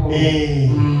nnyo bakulu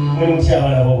muli mutya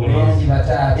abaana bobulenzi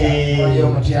bataata oli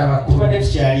omutya abakulu tubadde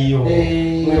tukyaliyo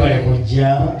mwebale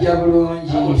kujja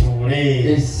bulungi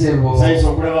mutuule essebo nsanyusa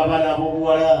okulaba abaana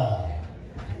b'obuwala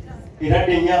era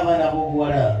dde nnyo abaana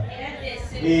b'obuwala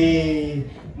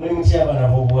muli mutya abaana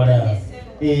b'obuwala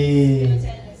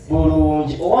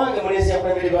bulungi owange mulezi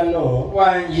yakulembere banno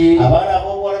wangi abaana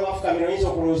b'obuwala bafukamira oyinza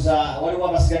okulooza waliwo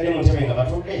abasigadde mu ntebe nga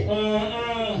batudde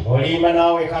olimba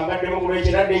naawe kambadde mugulu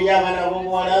ekiradde nnyo abaana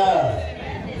b'obuwala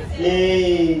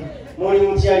muli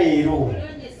mutya leero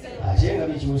ate nga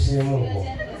bikyuseemuko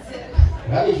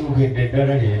nga bikyukedde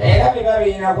eddala leero era biba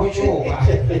birina kukyuka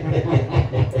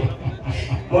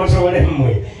mutuule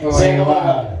mmwe senga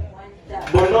baana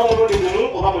bonna omulundi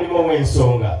gumu oba mulimu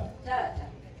ow'ensonga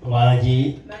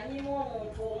wangi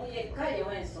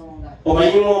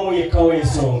omanyimu omu yekka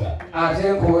w'ensonga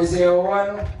ate nkubuzeewo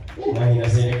wano mwanyina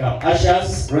zerekamu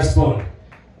ashas respond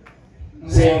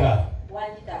senga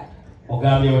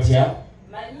ogambye otya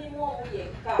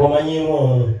omanyimu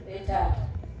omu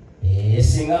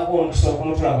esingako omukisa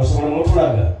okumutulaga osobola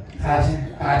omutulaga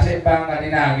ate ebbanga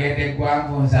linagenda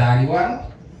eggwanvu nzaali wano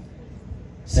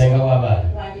senga w'abaana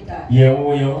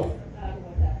yewuuyo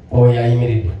oyo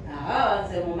ayimiridde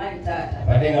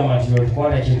badde nga mati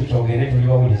otukwala ekintu kyogende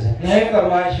tulibawuliza naye nga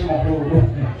lwaki mukulu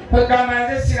kwegamba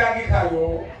nze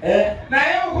siragikayo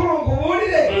naye mukulu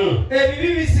nkubuulire ebibi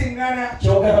bisiŋŋana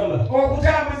kyogamba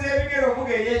okutambuza ebigero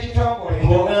ovuga ery'ekitongole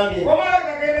ng'ogambye omala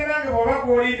gagende nange bw'oba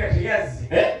gw'olinda teyazze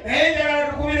naye njagala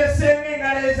tukubire senga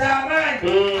engalo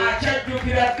ez'amaanyi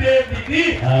akyajjukira Davidi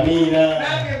amiina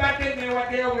nange badde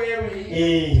neewaddeyo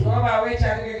bweruyi oba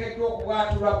weekyandigekeddwa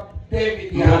okubwatulwa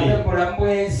Davidi ave mulamu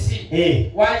bw'ensi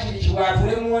wakiri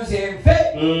kibwatule mu nze nfe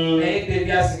naye dde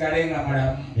byasigale nga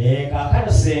mulamu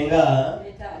kaakano senga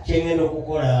kyengenda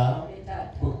okukola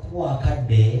kwekuwa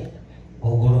akadde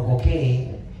ogolokoke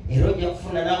era ojja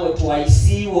kufuna naawe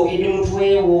twayisiiwo eri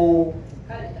mutwewo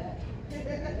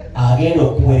agenda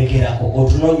okuwerekerako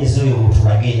otunoonyeza oyo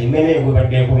mutulage emmeme gwe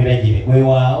badde kubiragire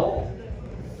gwewaawo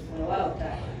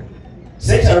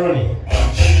setarone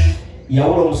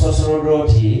yawula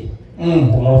omusosolodooti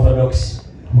ku orthodox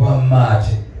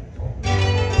wamaate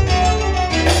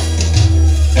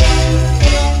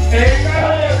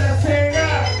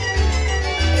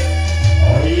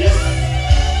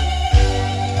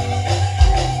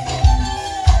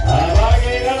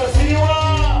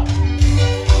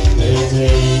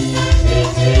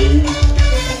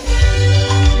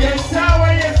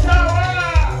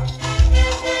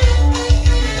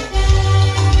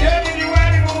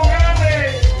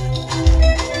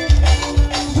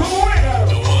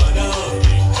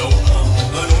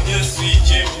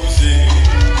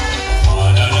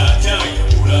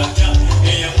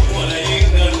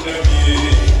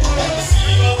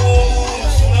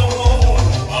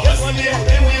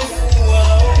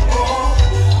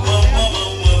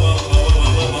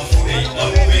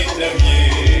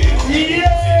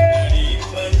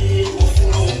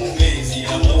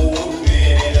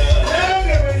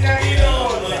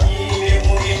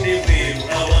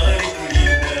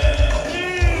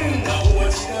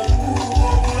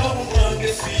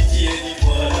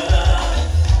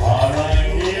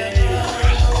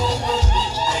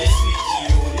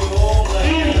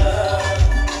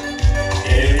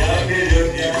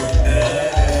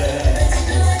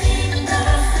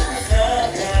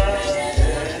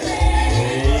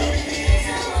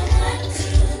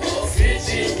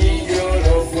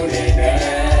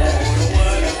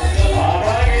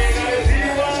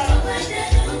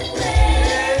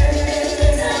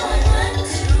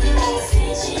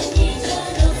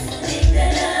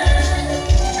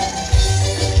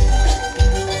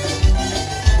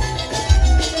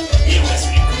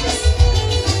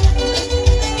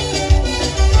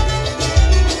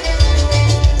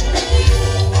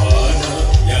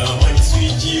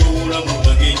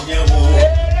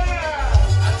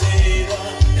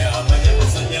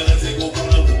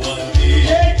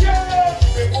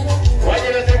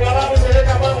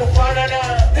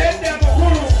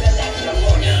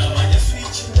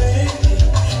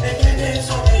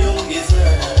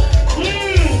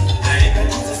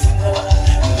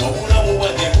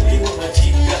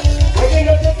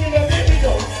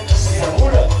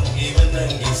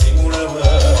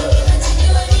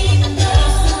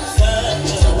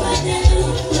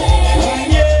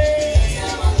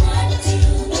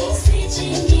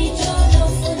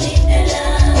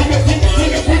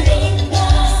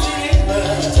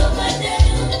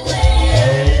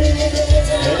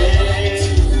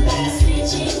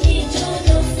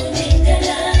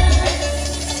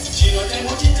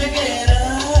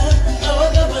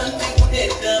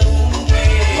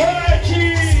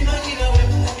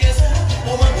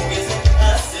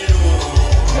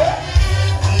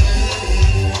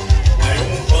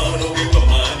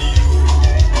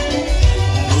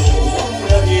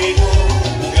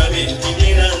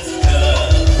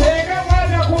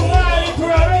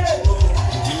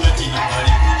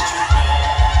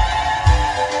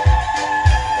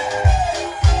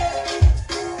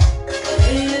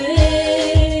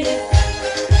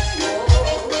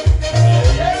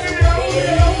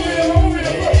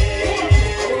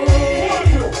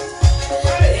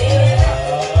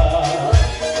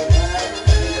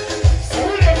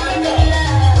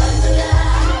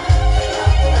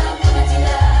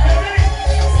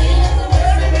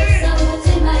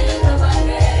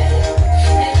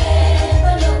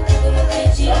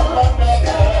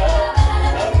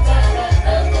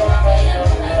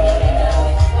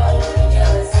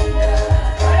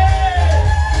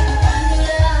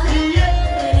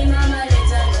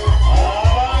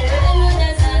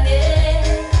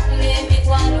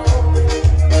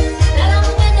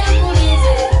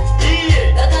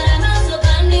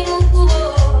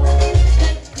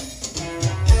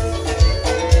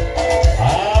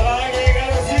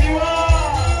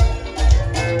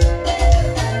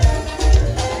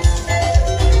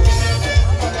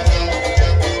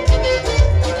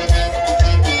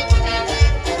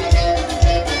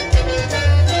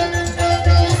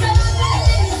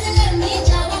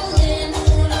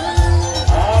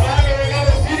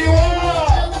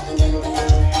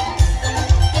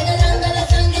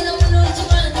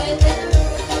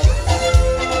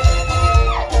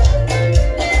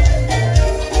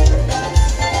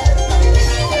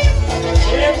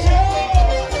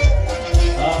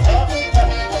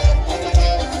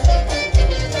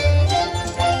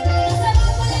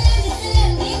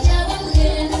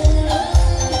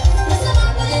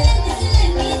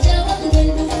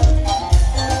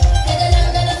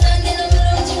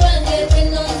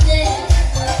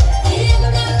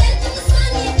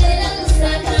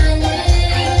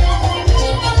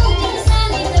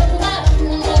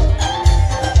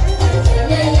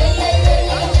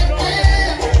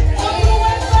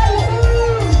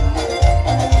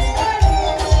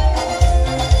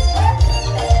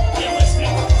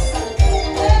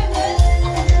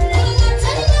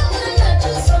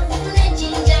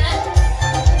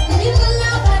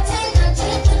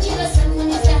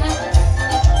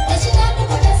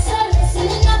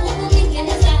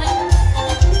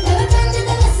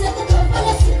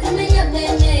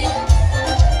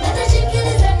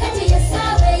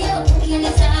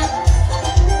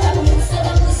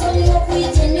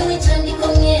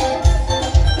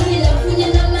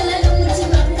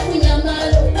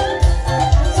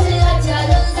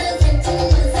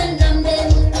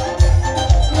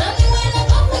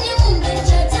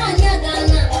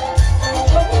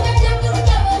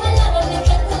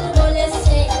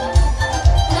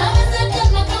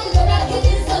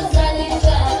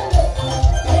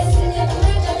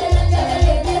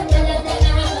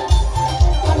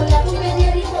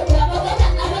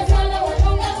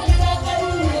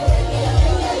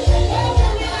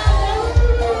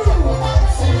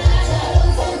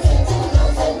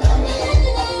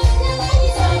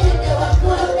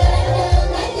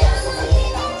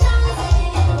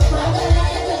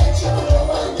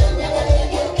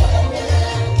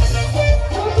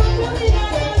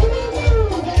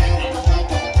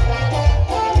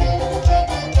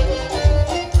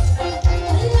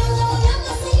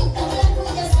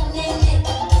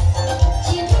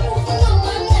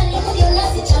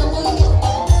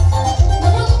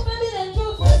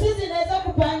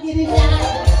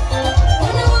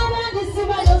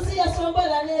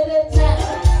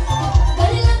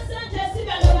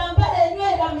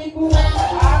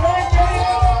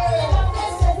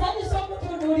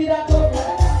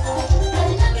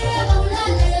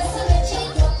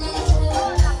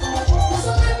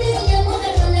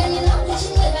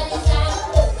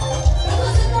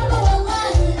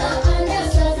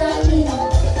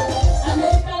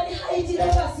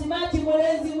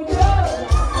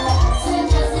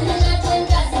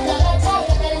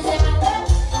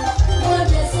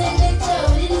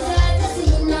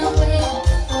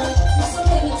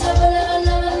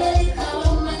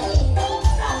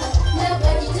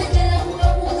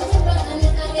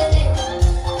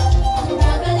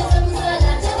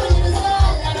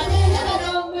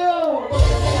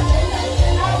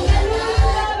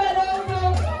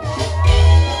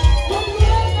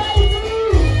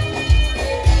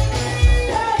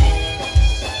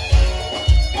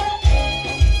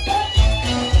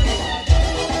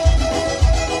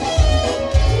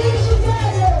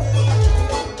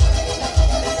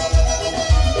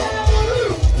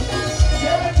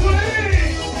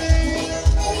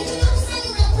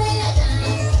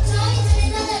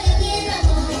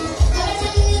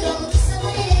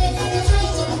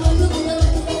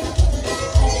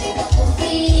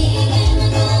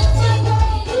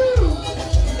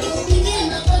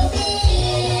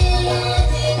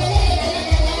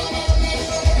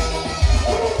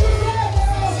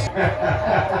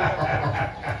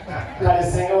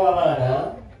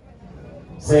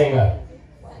Senga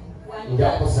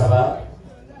njakusaba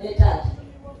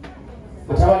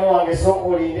mutabani wange sooka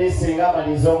olinde senga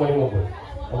amalize omulimu gwe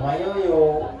omanyi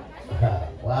oyo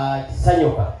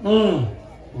wakisanyuka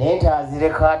naye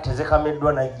ntazireka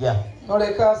tezikamiddwa najja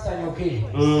oleka asanyuke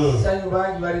sanyu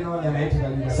bangi balinoonya naye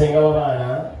tebalina senga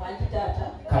babaana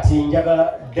kati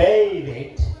njagala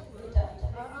David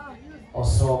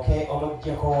osooke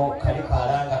omuggyeko kali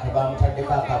kalanga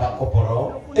tebamutaddeko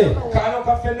akabakopolo kano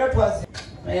kafenna twazi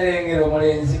erengera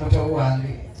omulenzi muto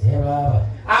wange baba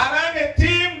abange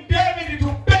tiimu David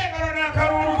tupengalo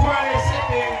n'akalulu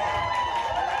twalesede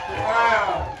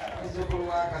muzzukulu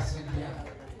wakasujja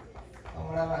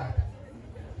omulaba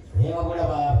wabula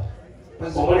baba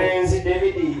omulenzi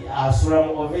David asula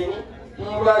mu oveni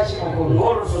lwaki mukulu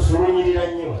ng'olususu lunyirira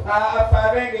nnyo afe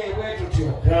abengeye bwe tutyo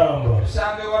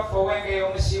tusange waffe owengeye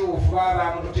omusiiwuufu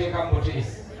baba mututeeka mu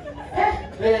buteesi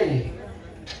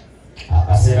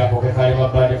akaseera ko ke kali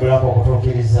mabandibulako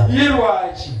okutuukiriza ye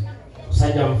lwaki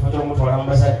musajja mufuta omutwala mu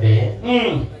bazadde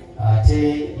ate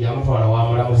yamutwala wa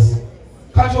mulamuzi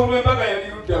kati olw'embaga yali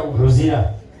luddawo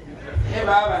luzira naye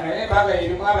baaba naye embaga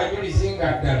erimu abajulizi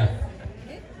nga ddala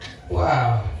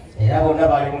era bonna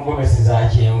bali mu gomesi za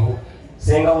kyenvu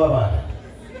senga w'abaana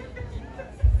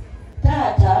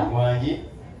taata wangi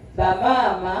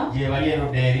bamaama gye bali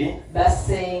erudda eri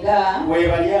basenga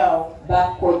webali awo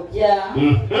bakojja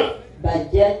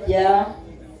bajjajja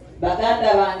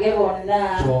baganda bange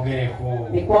bonna kyogereko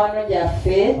mikwano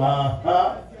gyaffe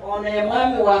ono ye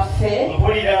mwami waffe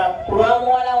mpulira ku lwa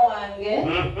muwala wange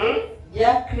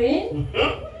Jacqueline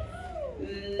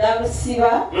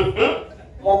Nalusiba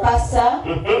Mukasa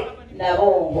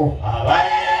Nabongo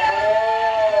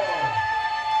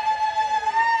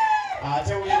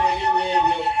ate wina erinnya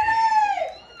ebyo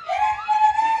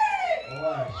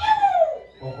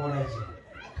okola ki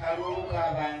kalulu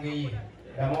kabange ye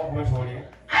ddamu okubetwolera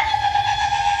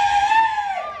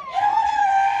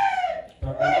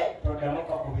toddamu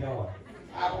kakubira wano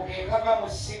ako ke kava mu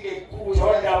ssiga ekkulu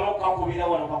toddamu kakubira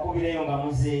wano kakubireyo nga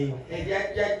muzeeyo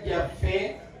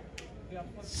ebyajjajjaffe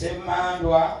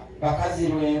Semmandwa bakazi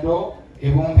lwendo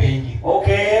ebumbengi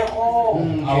okeeko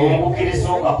awo nkukiriza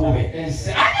okakube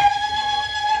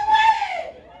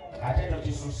ate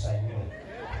tokisussa nnyo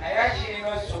naye kirina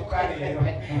osukka leero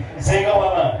senga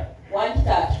w'abaana wangi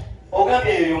taata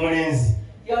ogambye eyo omulenzi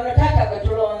yono taata gwe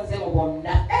tulonze mu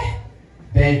bonna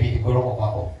David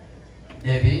golokokako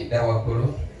David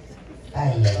dawaggulu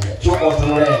kyuka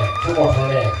otunule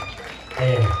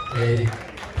eri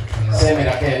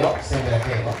semberako eno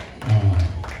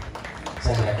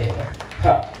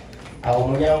awo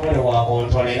omunyangule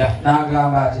wakontolera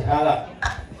n'agamba ati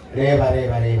leeba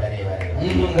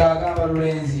ng'agamba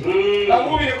lulenzi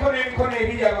bamubireko n'emikono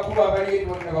ebiri abakulu abali eri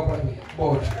bonna bakola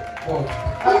booti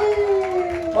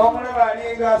omulaba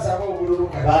alinga asaba obululu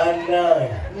bannange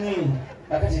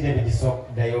akati David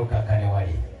ddayo kakkane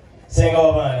wali senga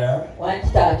w'abaana wangi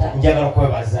taata njagala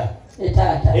okwebaza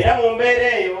taata era mu mbeera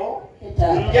eyo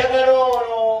njagala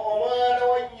ono omwana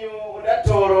wannyu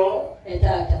Natooro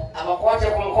abakwate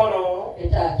ku mukono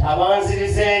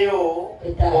abanzirizeeyo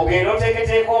ogenda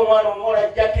oteeketeeka omwana omuwola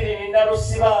Jacqueline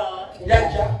Nalusiba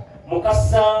jajja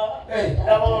Mukasa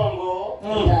Nabongo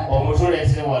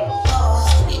omutuleetere wano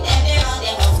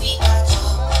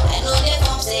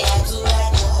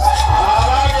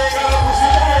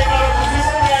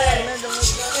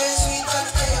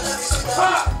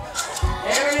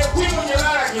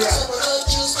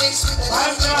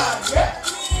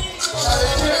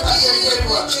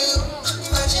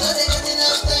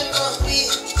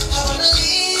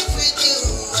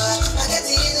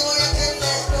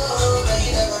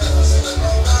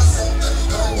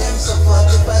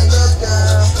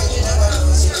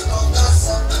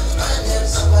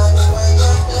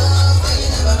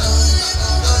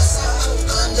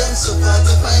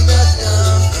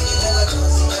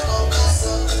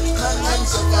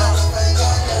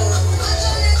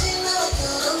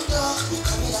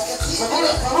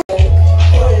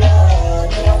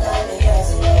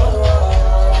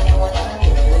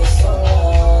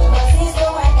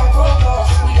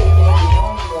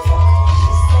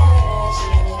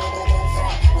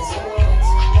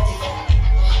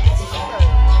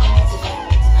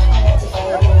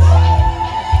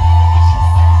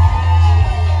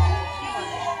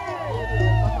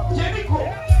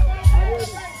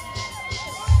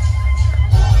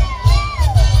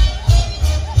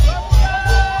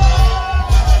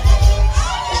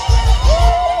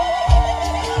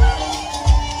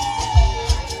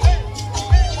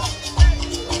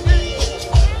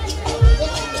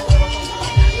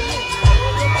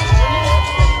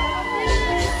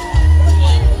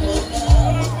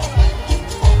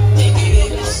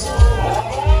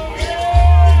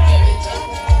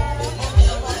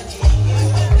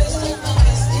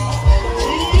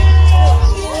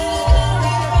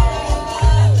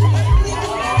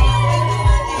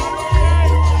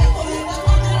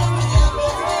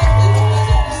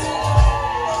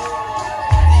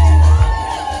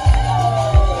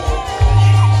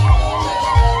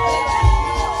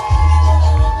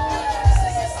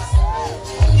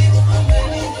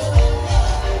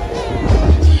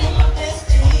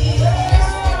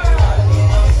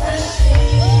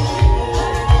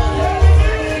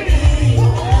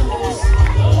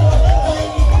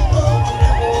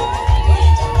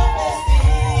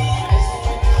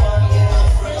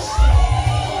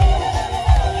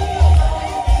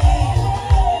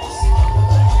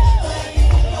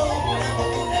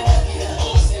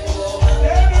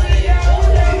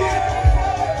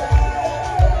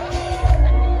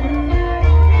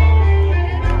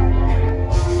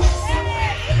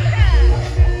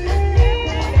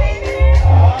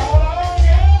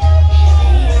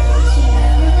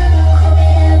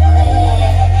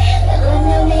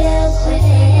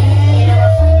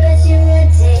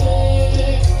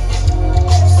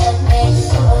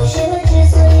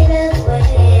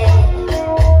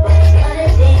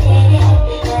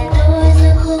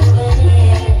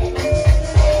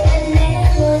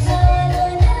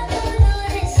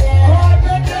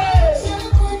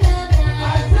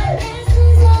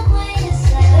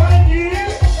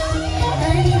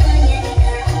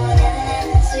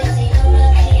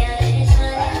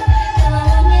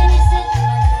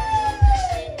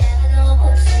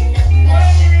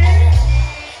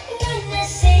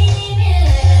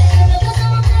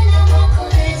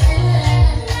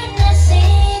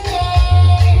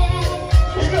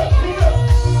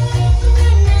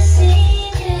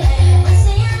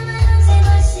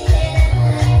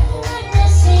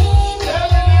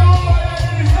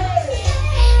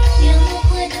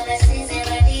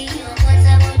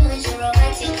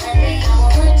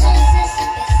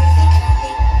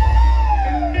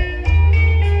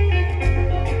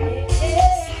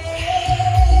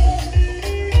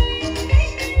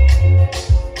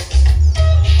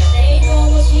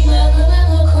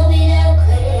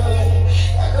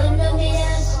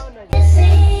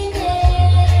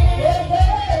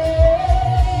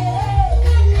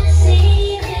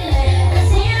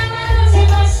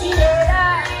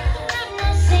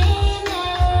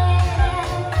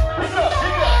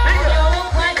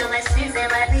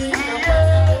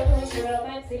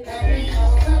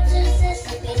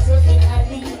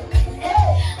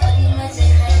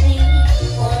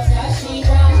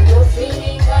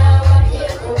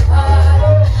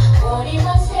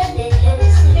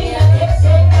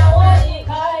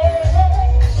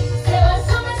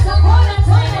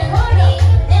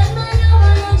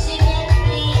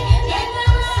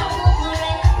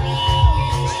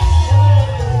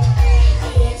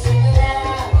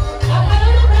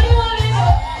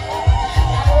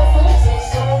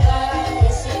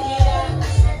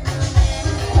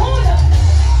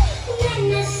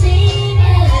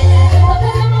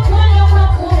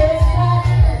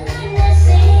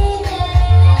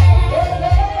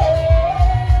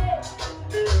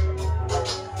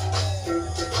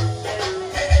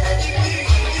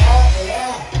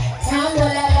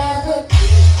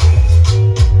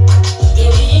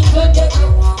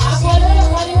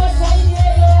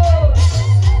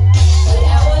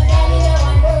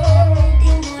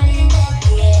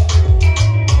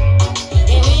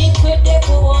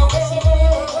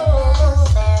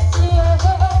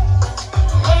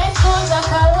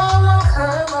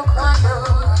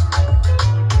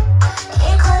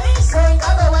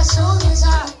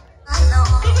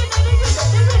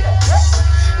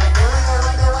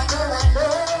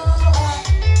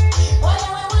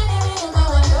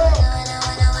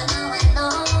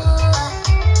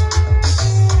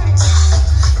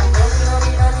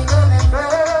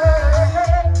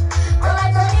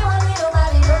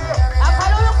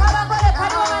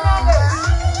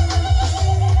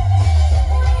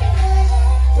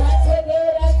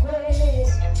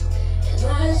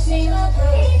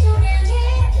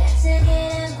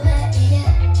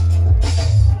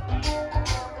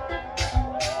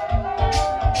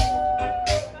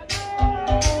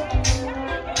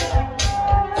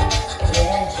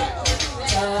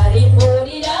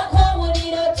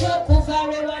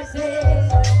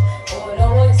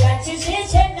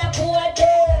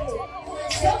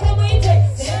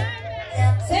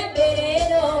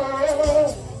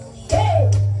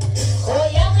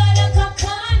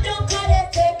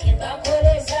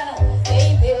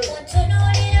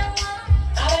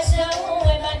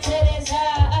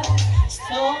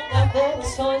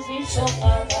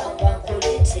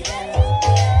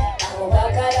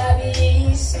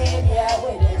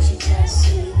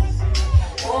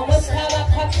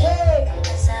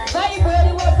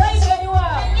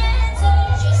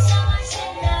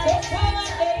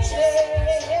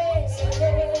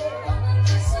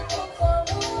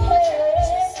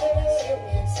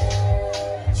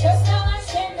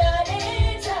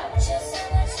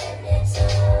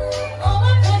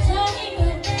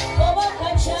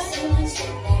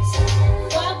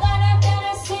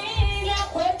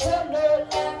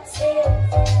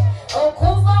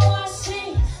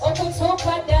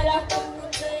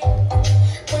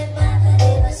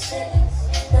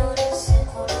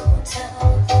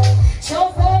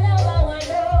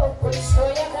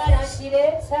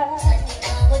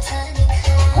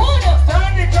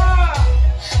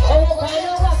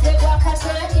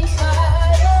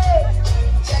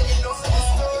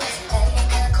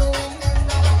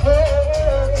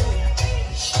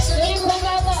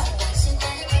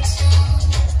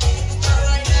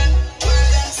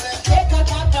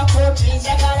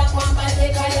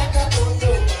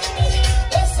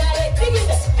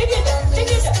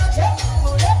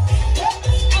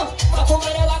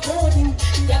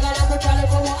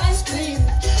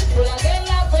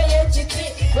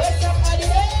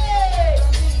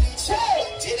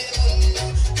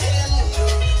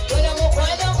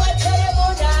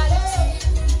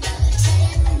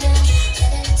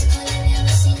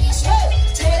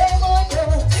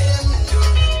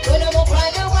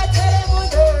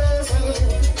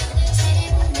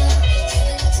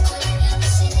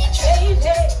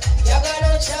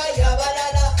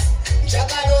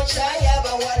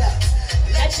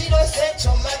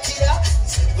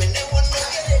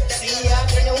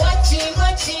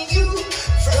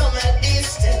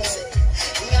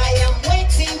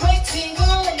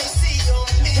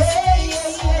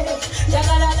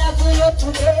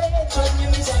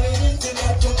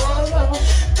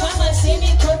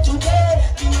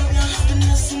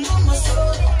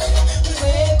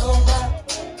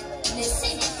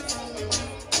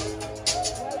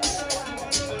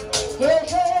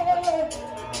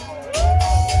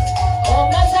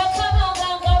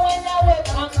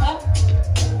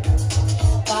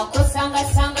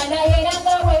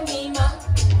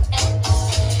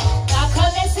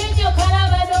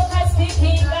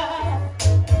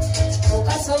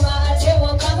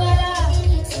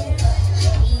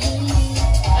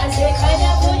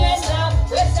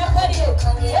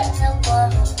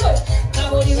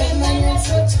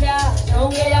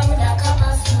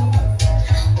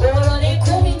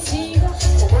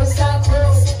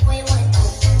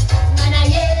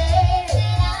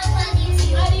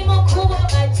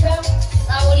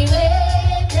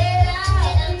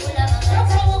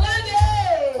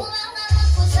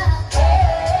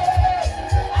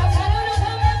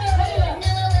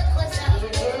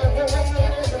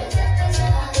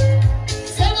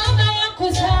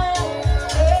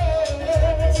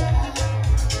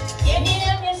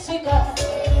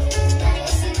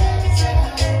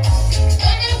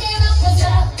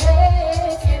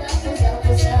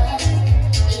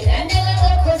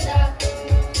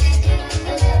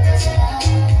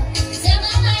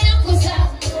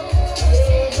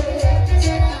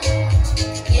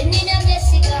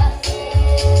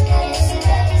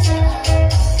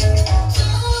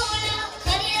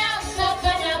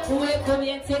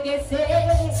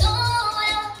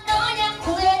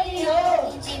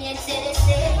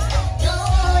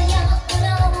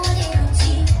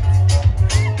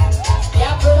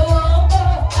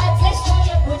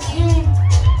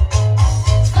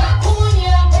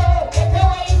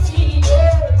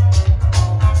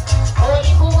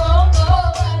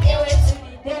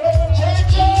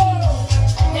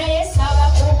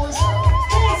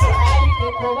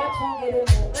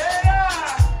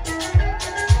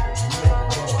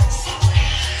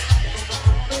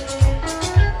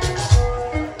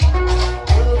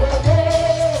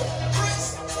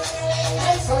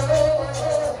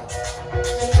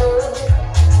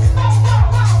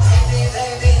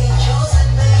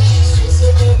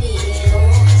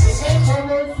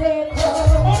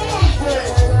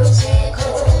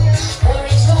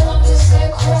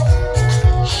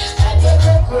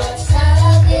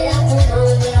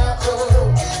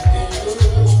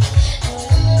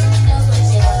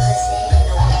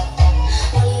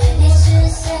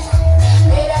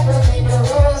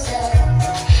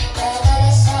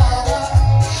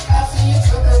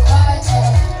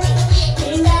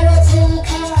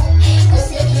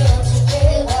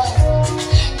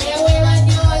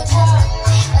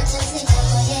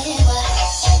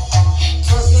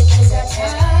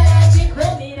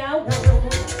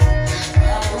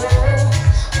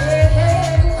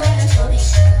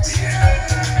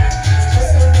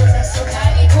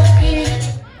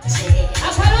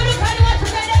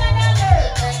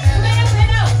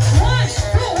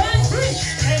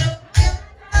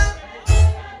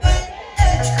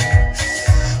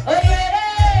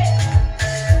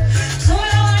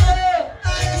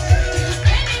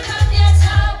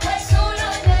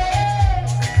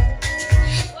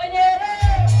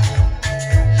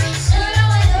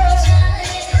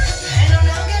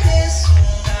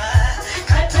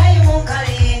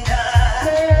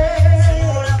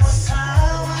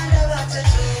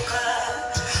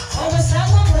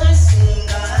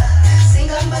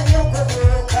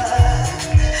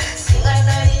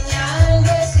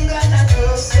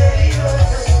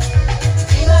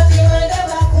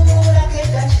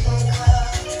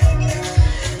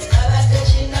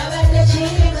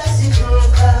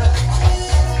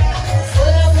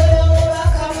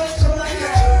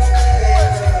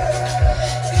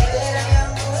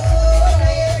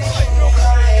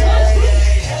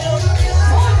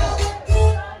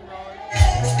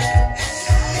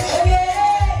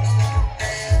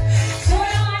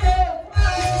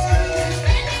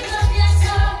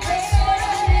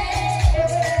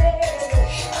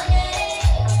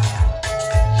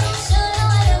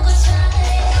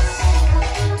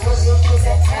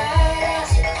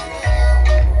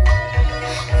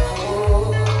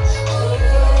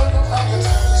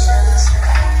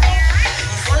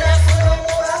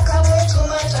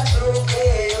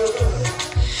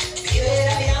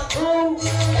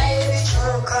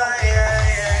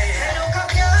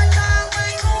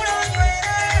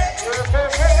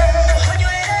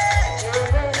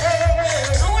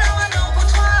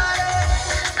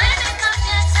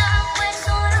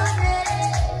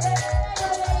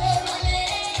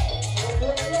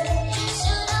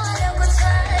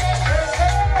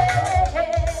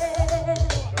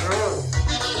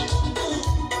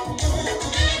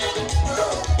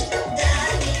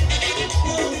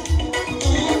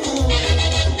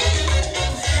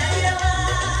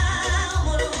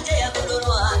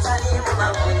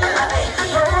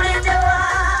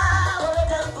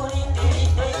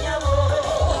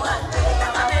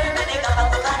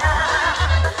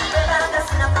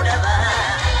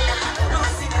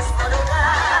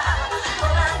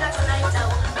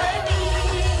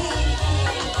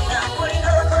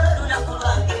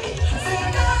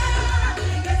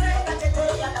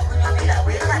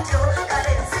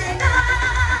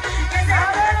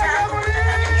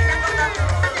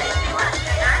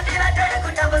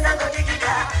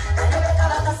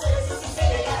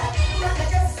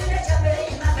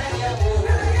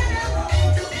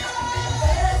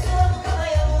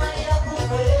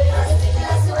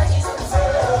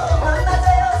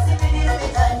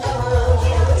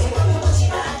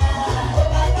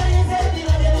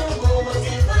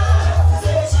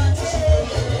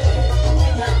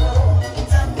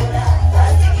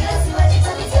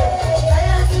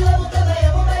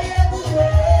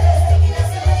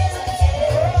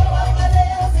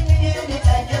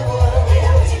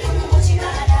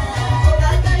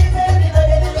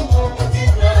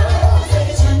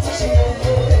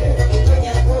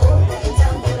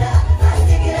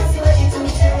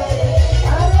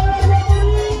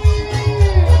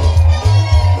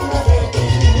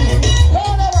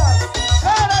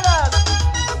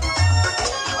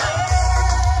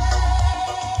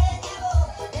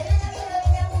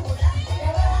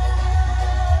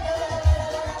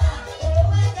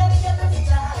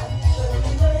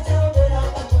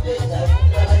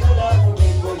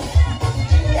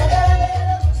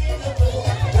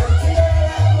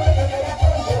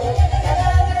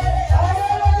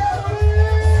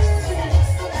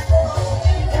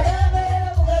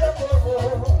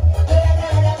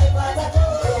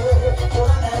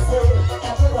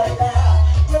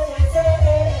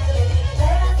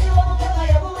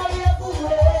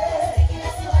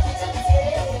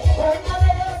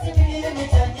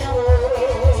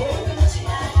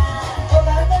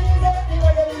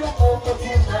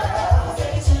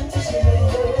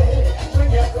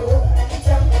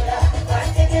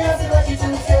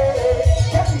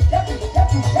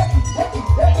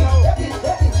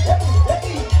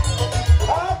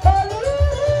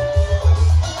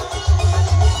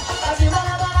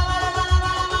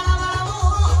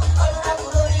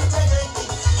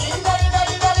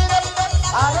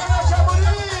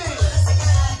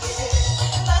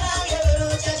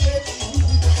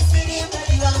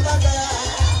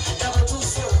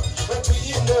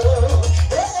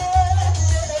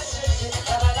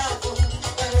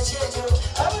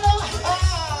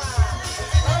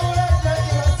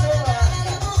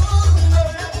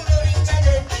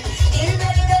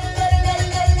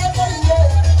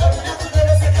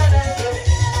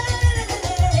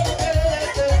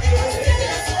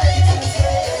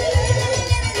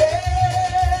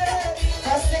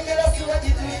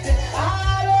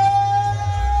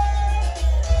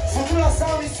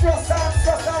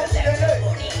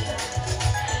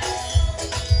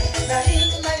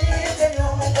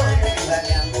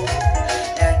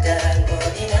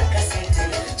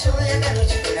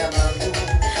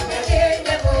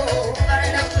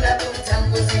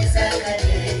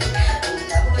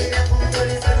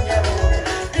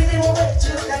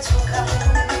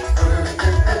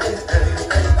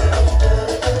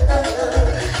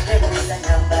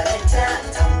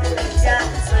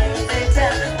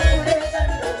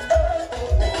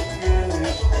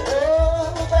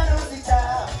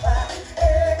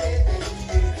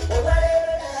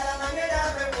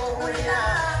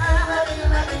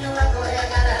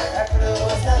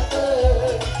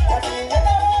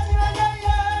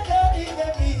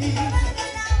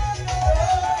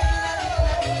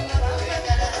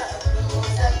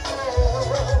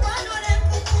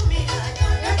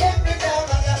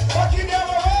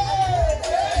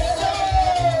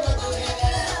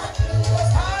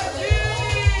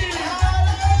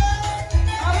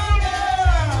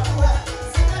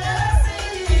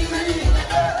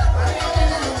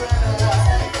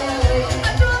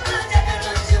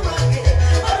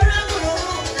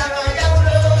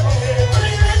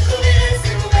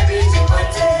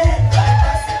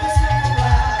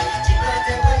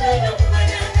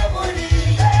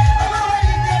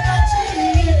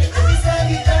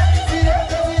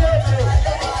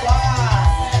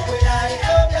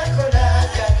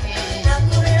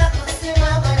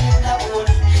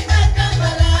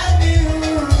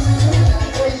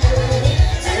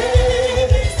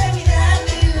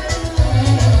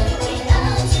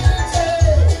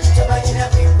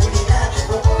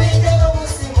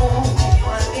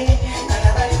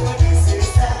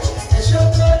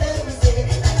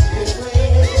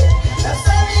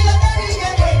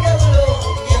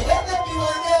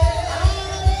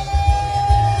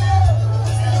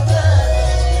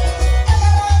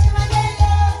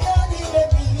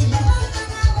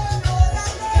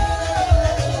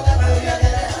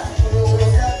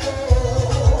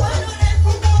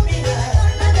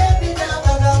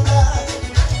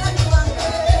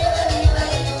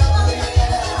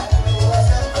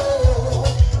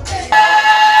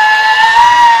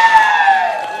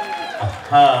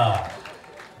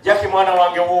mwana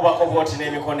wange wuubako bwoti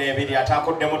n'emikono ebiri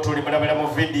atakuddemu tuli mulabira mu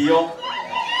video.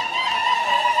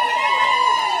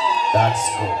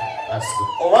 That's good.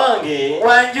 Owange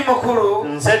wanji mukulu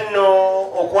nze nno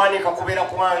okwanika kubeera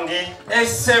kwange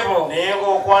essebo naye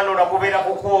ng'okwanula kubeera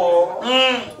kukwo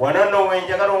wano nno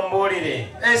wenjagala ombuulire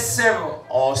essebo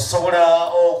osobola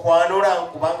okwanula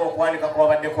kubanga okwanika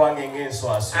kwabadde kwange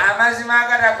ng'enswaso amazima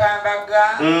agatakambaga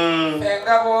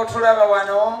fenga bw'otulaba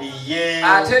wano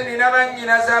ate nina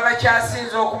bannyinaze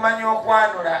abakyasinze okumanya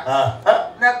okwanula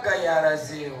nagga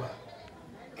yalazeewa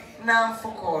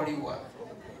nanfuka oliwa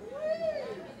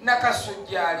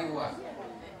nakasujja aliwa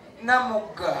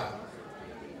namugga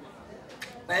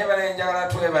naye balenjagala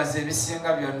twebaza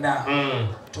ebisinga byonna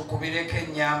tukubireko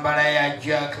ennyambala ya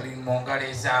Jacqueline mu ngalo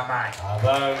ez'amaanyi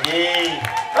abange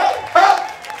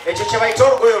ekyo kye bayita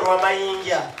olugoye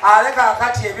olw'amayinja ale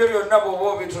kaakati ebyo byonna bw'oba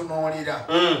obitunuulira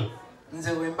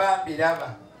nze bwe mba mbiraba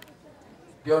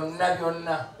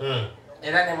byonna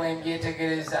era ne bwe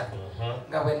mbyetegereza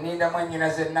nga bwe nnindamu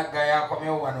ennyinaze nagga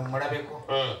yakomyewo wano mulabeko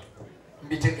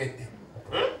mbitegedde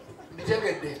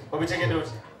obitegedde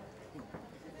oti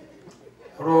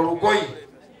olwo olugoye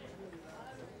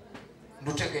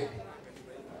ndutegedde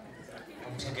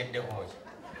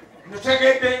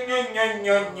ndutegedde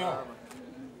nnyo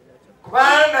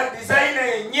kubanga dizayina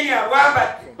yennyini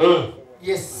alwambadde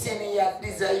ye siniya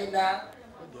dizayina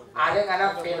ate nga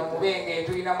naffe eno mubenge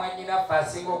tulina mwannyinaffe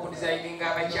asinga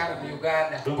okudizayininga abakyala mu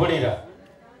Uganda mpulira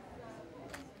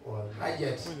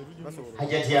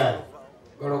hajati yani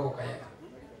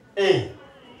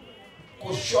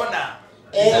kushona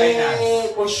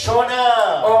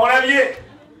omulabye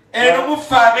eno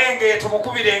mufa abenge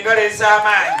tumukubira engalo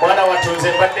ez'amaanyi mwana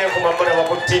watunze mbadde nkumamulaba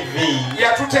ku TV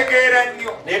yatutegeera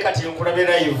nnyo naye kati nkulabe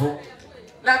live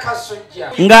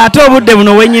nakasujja ng'ate obudde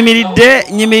buno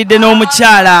wenyimiridde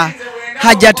n'omukyala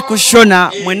Hajat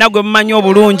kushona mwena gwe mumanyi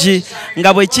obulungi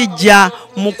nga bwe kijja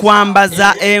mu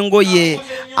kwambaza engoye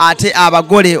ate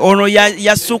abagole ono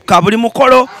yasukka buli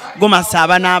mukolo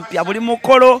gomasaba napya buli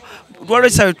mukolo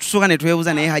twalesa tusuka ne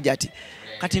twebuza naye Hajat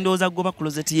kati ndowooza goba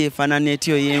closet yeefaanana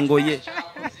etyo yengoye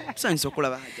tusanyusa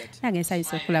okulaba Hajat nange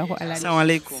nsanyusa okulaba Assalamu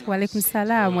alaikum wa alaikum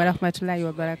salaam wa rahmatullahi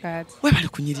wa barakatuh we bali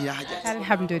kunyirira Hajat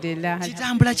alhamdulillah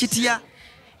kitambula kitya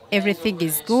everything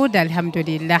is good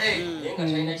alhamdulillah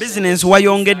business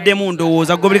wayongeddemu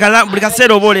ndowooza gwe buli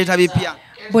kaseera oba oleeta bipya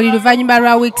buli luvannyuma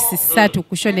lwa weeks 3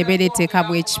 kushona ebeera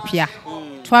eteekamu ekipya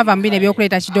twava mu bino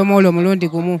ebyokuleeta kidomoolo omulundi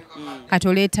gumu kati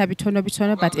oleeta bitono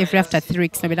but every after 3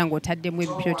 weeks nobeera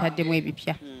ng'otaddemu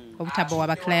ebipya obutaba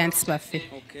waba clients baffe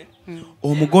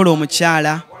omugole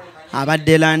omukyala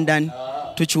abadde London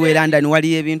tukiwe London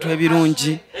waliyo ebintu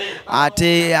ebirungi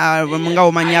ate nga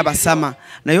omanyi abasama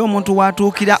naye omuntu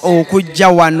watuukira okujja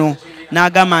wano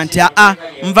n'agamba nti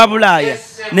nva Bulaaya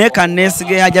naye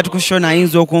kanneesige Hajat kushona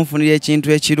ayinza okunfunira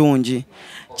ekintu ekirungi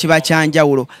kiba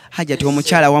kyanjawulo Hajat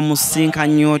omukyala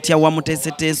wamusinkanye otya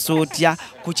wamuteeseteese otya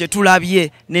ku kye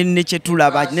tulabye ne kye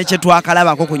tulaba ne kye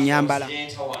twakalabako ku nnyambala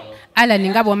Alan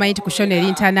nga bw'omanyi nti kushona eri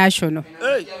international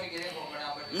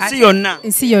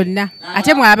nsi yonna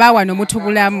ate mwaba wano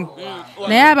mutubulamu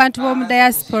naye abantu b'omu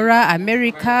diaspora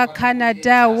America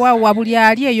Canada wa buli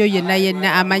ali eyo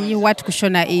yenna amanyi what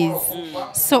kushona is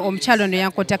so omukyalo ono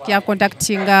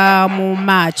yancontactinga mu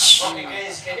March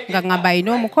nga ngamba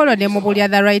ayina omukolo ne mubulya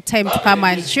the right time to come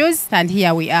and choose and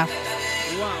here we are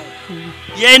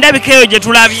yendabika eyo gye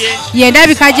tulabye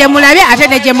yendabika gye mulabye ate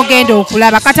ne gye mugenda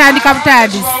okulaba katandika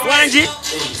butandisi wangi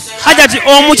Hajat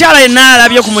omukyala yenna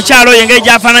alabye ku mukyalo engeri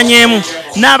gy'afaananyeemu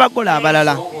n'abagole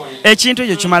abalala ekintu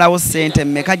ekyo kimalawo ssente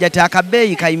mmeka Hajat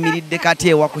akabeeyi kayimiridde kati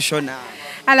ewa kushona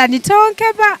ala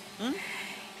nitonkeba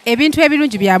ebintu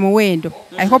ebirungi bya muwendo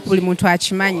I hope buli muntu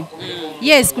akimanyi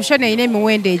yes kushona ine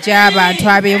muwendo egy'abantu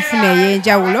ab'enfuna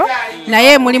ey'enjawulo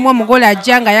naye mulimu omugole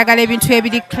ajja nga ayagala ebintu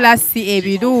ebiri klasi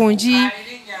ebirungi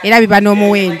era biba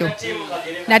n'omuwendo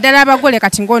naddala abagole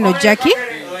kati ng'ono Jackie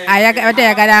abadde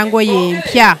ayagala ngoye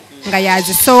empya nga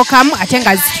yazisookamu ate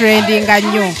nga zitrendinga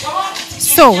nnyo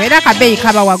so era akabeeyi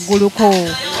kaba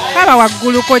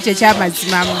wagguluko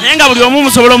kyekyamazimamu naye nga buli omu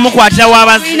musobola omukwatira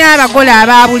w'abazi tulina abagole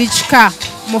aba buli kika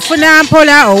mufuna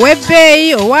mpola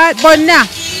ow'ebbeeyi owa bonna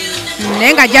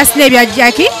naye nga just n'ebya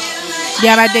Jackie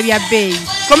byabadde bya bbeeyi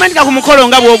komentika ku mukolo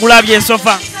nga bw'ogulabye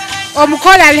ensofa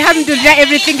omukolo alhamdulillah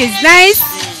everything is nice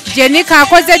Jenika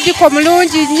akoze diko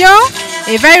mulungi nnyo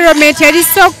environment eri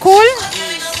so cool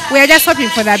we are just hoping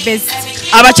for the best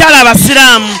abakyala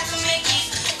abasiraamu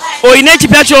oyina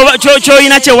ekipya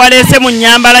ky'oyina kye waleese mu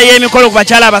nnyambala y'emikolo ku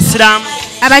bakyala abasiraamu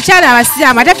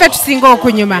ate ffe tusinga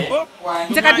okunyuma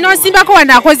nze kati n'osimbako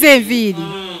wano akoze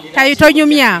enviiri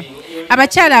tonyumya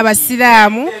abakyala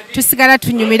abasiraamu tusigala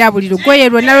tunyumira buli lugoye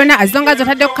lwonna lwonna azonga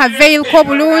zotaddeko ka veil ko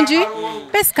bulungi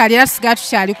basically era tusigala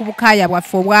tukyali ku bukaaya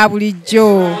bwaffe obwa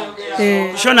bulijjo.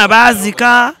 Shona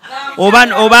baazika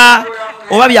oba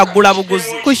byaggula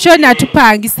buguzi. Ku Shona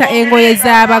tupangisa engoye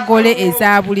z'abagole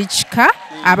eza buli kika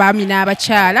abaami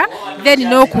n'abakyala then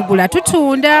n'okugula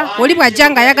tutunda oli bw'ajja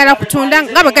nga ayagala kutunda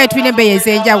nga bwe gaye tulina embeeyi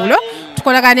ez'enjawulo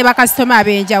tukolagana ne bakasitoma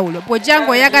ab'enjawulo bw'ojja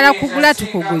ng'oyagala kugula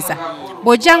tukuguza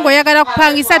bw'ojja ng'oyagala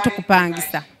kupangisa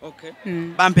tukupangisa.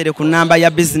 Bampere ku nnamba ya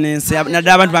bizinensi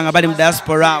naddala abantu bange bali mu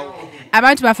diaspora.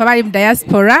 Abantu baffe bali mu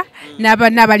diaspora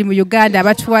n'abanna bali mu Uganda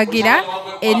abatuwagira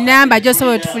ennamba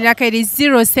gy'osobola otufunirako eri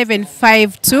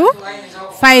 0752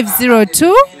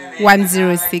 502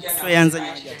 106.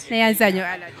 Neyanzanyo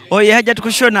Alad. Oye Hajjati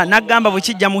Kushona nagamba bwe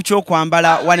kijja mu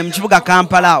kyokwambala wane mu kibuga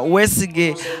Kampala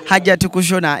weesige Hajjati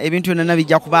Kushona ebintu byonna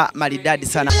bijja kuba malidadi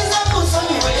sana.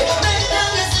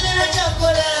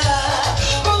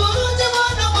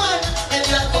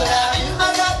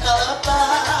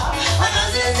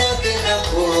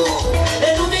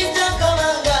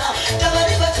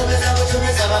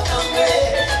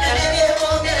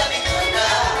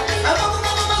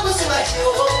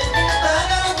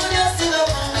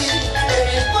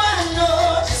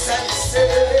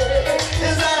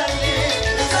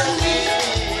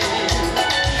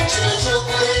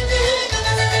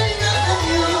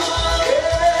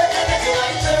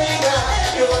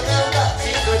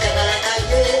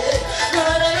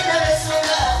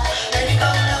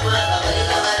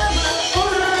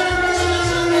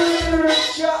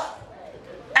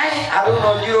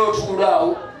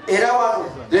 Era wano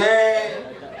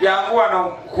yangu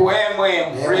wano ku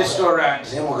restaurant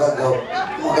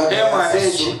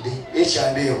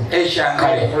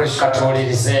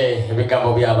katulirize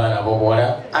ebigambo by'abaana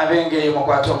b'obuwala abengeri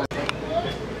mukwato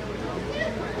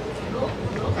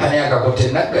ani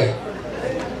akakote naggayi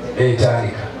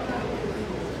etandika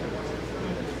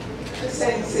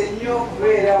tusense nnyo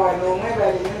okubeera wano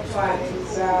omwebali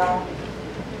mutwaniriza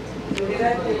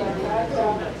tuliradde bataata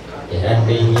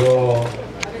eradde nnyo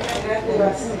eradde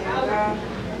basinga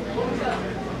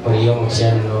oliyo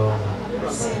mukyano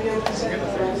simbye omukyano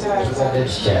bataata tuzadde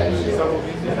tukyaliyo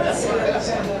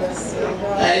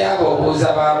naye abo obuuza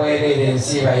babwerera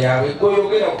ensiiba yaabwe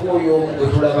gweoyogera kwoyo gwe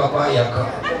tulaba kwayaka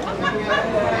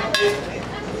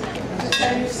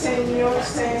tusanyuse nnyo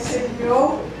tusense nnyo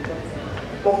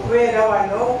okubeera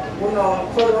wano guno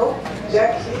omukolo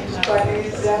Jackie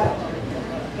tukwaniriza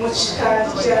mu kika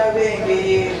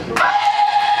ky'abengeye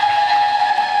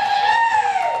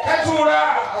katuula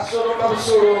asoloma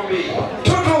busolombi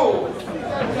tutu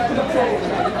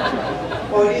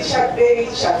oli kyabbeeyi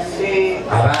kyaffe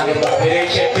abange mubere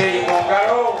ekyebbeeyi mu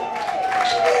ngalo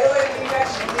leero ekinga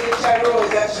kibiri kya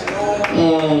looza kino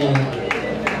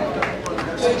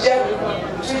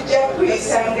tujja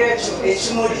kuyisanga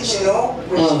ekimuli kino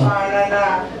bwe kifaanana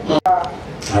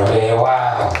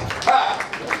weewaawo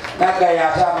naggayi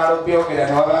ate amala obyogera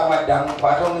ne wabaamu addamu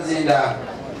kwata omuzinda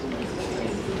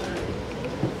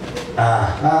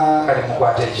kale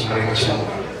mukwata ekimuli mu kimu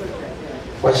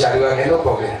wakyali wagenda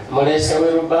okwogera mulese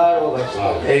werubaalo oba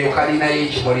kimuli eyo kalinayo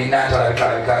ekimuli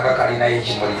natalabikanga kalinayo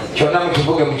ekimuli kyonna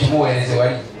mukivuge mukimuweereze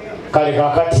wali kale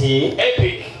kakati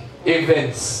epic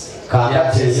events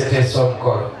kakati yateesa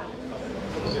omukolo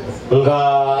nga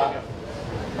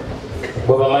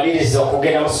bwe bamaliriza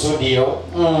okugenda mu studio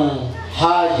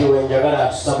Haji wenjagala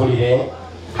atusabulire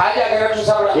Haji agenda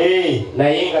tusabula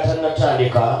naye nga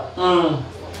tannatandika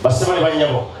basebo ne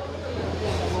bannyabo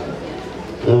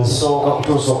nsooka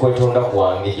kutuusa okwetonda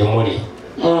kwange gye muli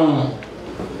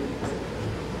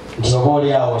nti oba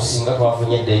oli awo singa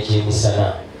twafunye edda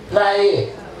ekyemisana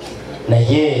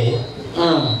naye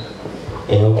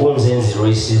enkunze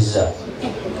nzirwisizza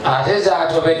ate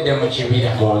zaatobedde mu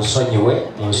kibira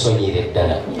munsonyiire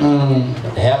ddala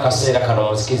naye akaseera kano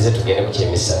muzikirize tugende ku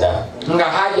kyemisana nga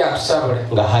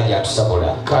Haji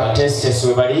atusabula abateesiteesi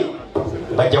we bali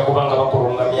bajja kubanga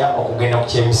bakulungamya okugenda ku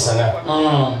kyemisana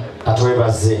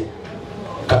katwebaze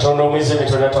Katonda omwiza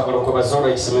emitone atwagala okwebaza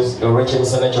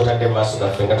olw'ekyemisana kyotadde mu maaso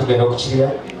gaffe nga tugenda okukirya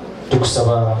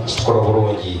tukusaba kitukola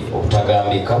obulungi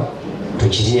obutagambika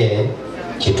tukirye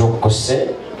kitukkuse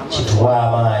kituwa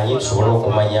amaanyi tusobole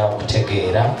okumanya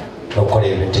okutegeera n'okukola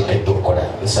ebyo biteekeddwa okukola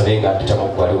nsabe nga mpita mu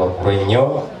gwali waggulu ennyo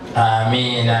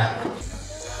amiina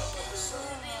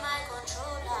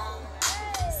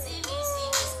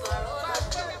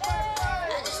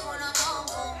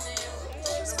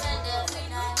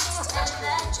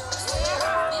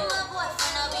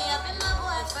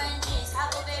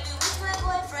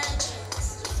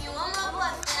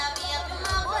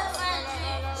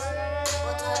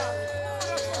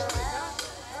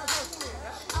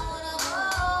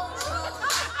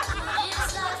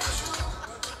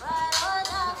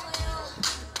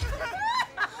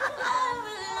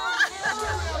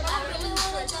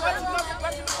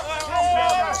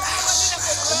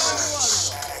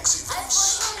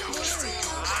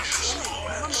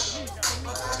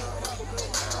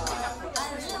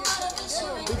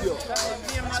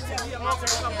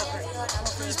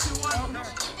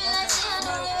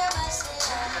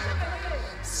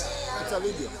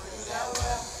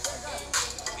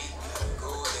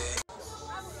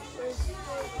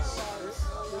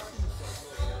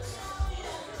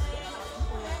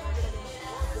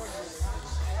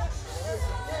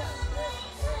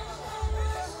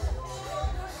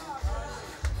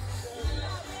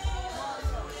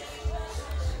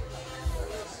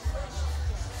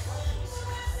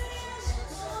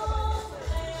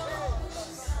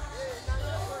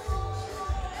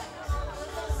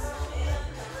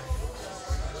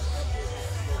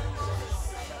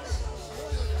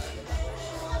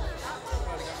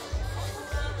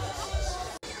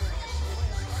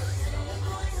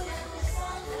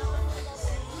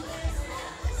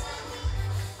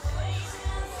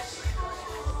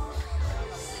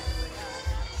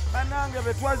Banange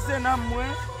betwazze nammwe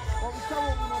obutabo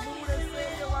buno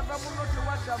mumuleseeyo wava muno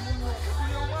tewadda muno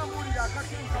buli omwambulira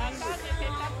akatinka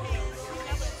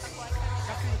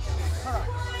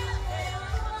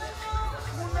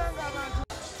munanga abantu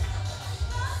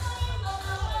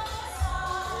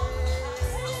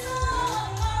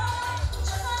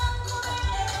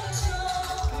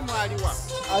kimwaliwa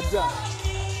aja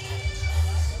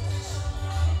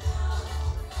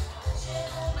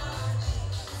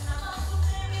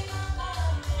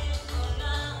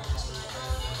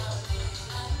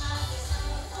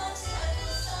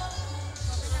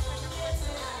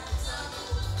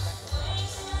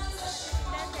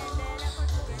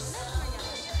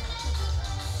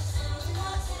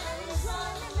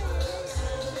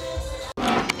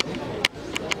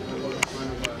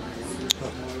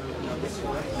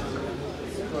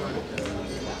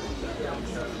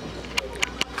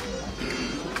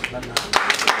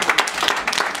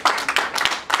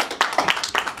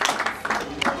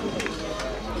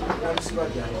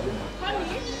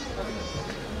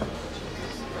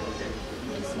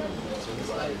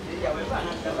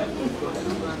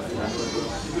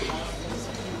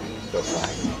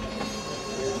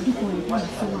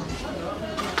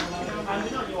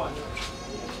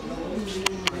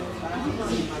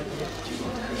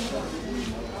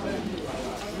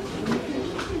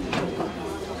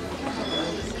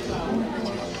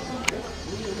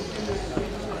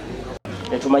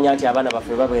Tumanya nti abaana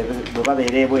baffe bwe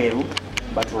babeera ebweru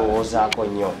batulowoozaako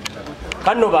nnyo.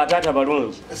 Kano bataata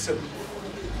balungi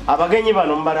abagenyi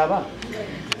bano mbalaba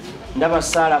ndaba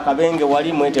Saala Kabenge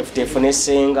wali mwetefutefu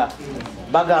n'essenga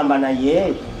bagamba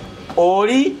naye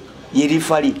oli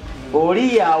yerifali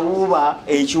oli yawuuba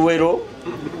ekiwero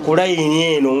ku layini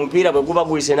eno omupiira bwe guba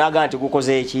guyise n'aga nti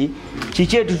gukoze eki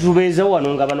kiki etutubeeza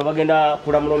wano nga bano bagenda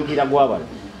kulamula omupiira gw'abano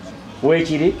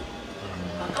weekiri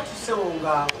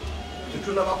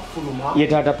ye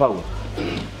taata Pawulo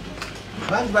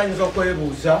bangi bayinza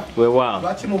okwebuuza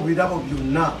lwaki mu birabo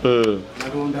byonna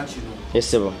nalonda kino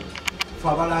esebo fe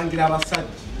abalangira abasajja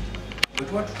bwe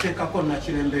tuba tuteekako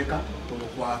nakirembeka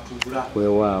olwokwatula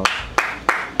weewaawo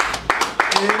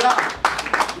era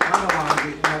mwana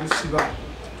wange nalusiba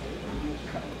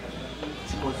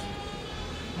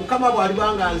mukama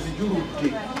bw'alibanga nzijuludde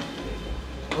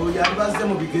oyo yalibazze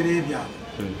mu bigere byabwe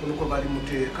kuliko bali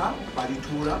muteeka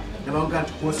balituula nebaga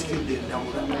nti kwosikidde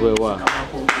endawula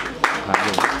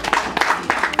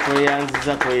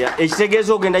tweyanziza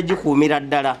ekitegeeza ogenda gikuumira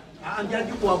ddala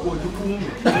njagikwaga ogikuume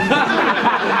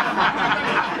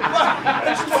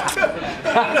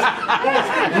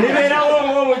nibeerawo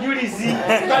ng'omujulizi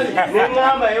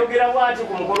neŋŋamba yogera bwati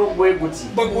ku mukolo gwe guti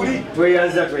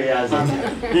tweyanziza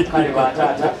kale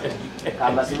bataata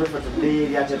kambasibwe ffe tuddeyo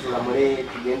eri ate tulamule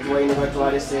tugende tuwayine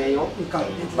batwaleseeyo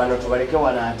bano tubaleke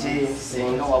wano ate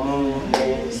senga wamu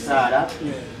ne Saala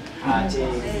ate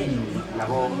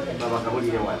nabo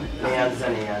babagabulire wano neyanziza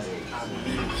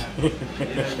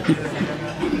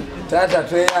taata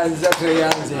tweyanze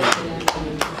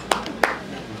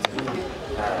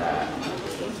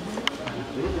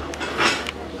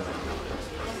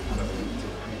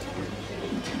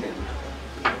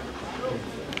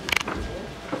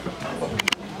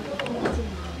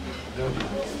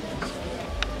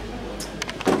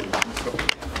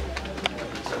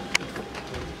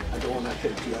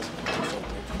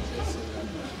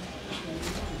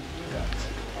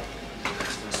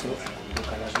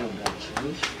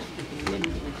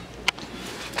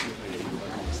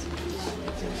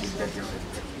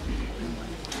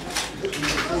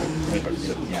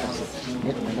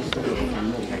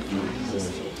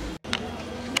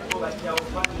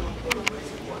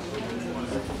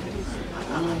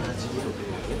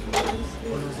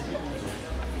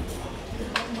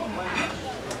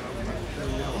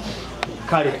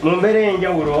kale mu mbeera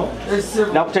enjawulo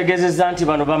nakutegeezezza nti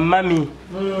bano bammami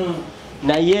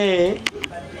naye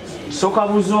soka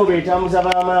buzo beetambuza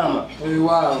bamaama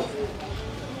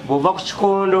bw'ova ku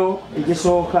kikondo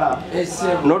ekisooka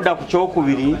nodda ku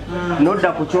kyokubiri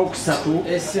nodda ku kyokusatu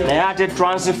naye ate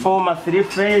transformer 3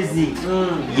 phase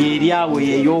yeri awo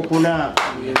yeyokuna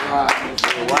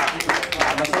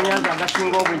amasannyalaze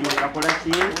agasinga obungi wegakola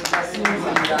ki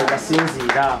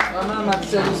wegasinziira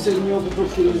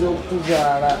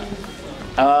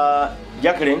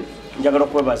Jacqueline njagala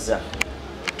okwebaza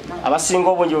abasinga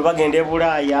obungi bwe bagenda e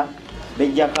Bulaaya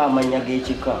bejjako amannya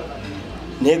g'ekika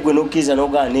naye gwe n'okkiriza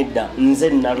n'ogaa nedda nze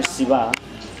Nalusiba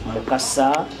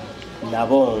Mukasa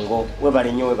Nabongo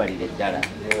webali nnyo webalire ddala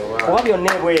kuba byonna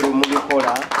ebweru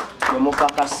mubikola ne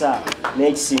mukakasa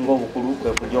n'ekisinga obukulu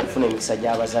kwe kujja okufuna emikisa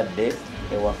gy'abazadde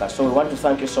ewaka. So we want to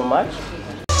thank you so much.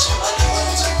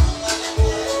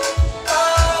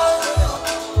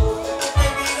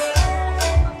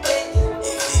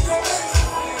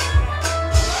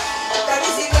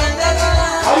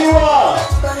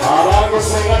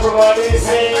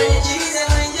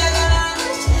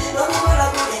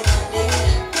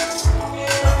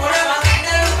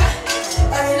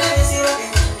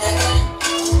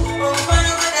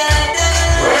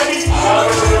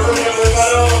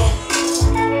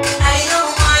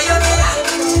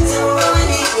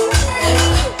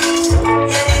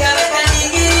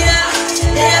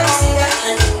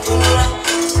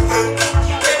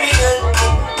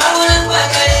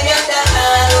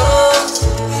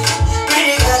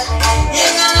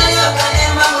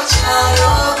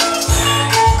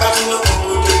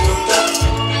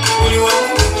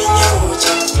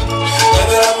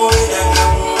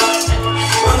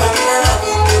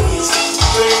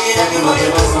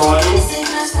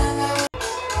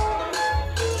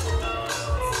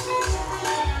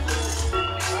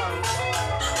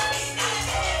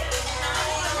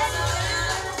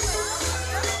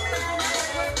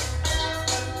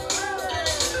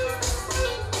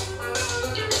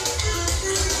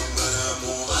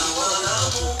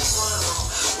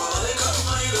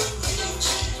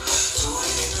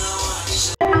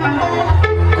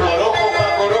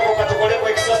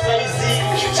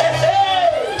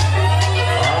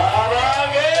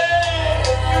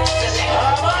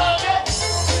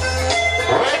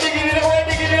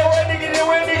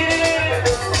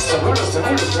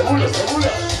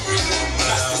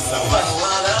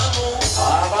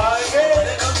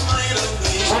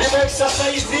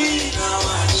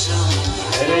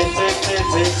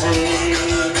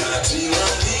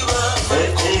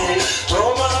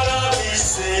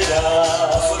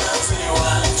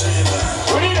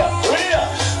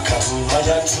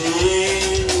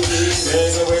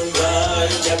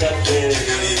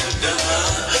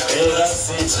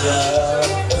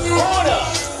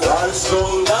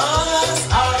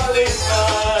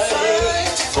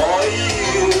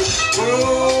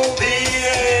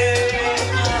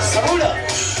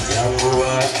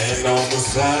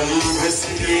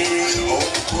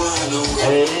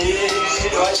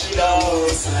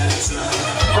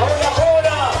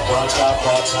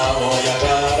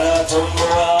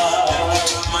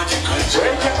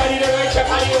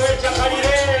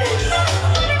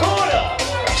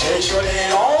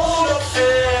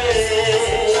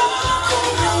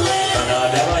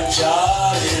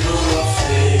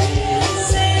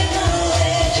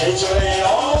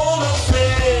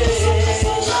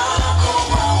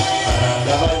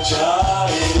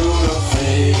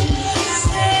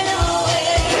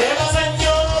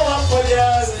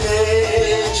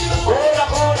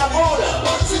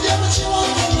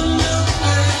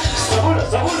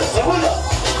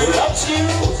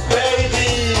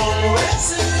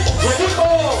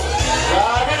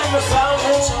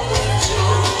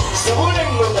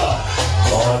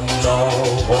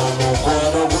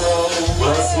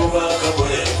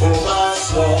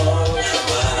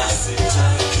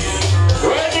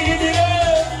 Ready,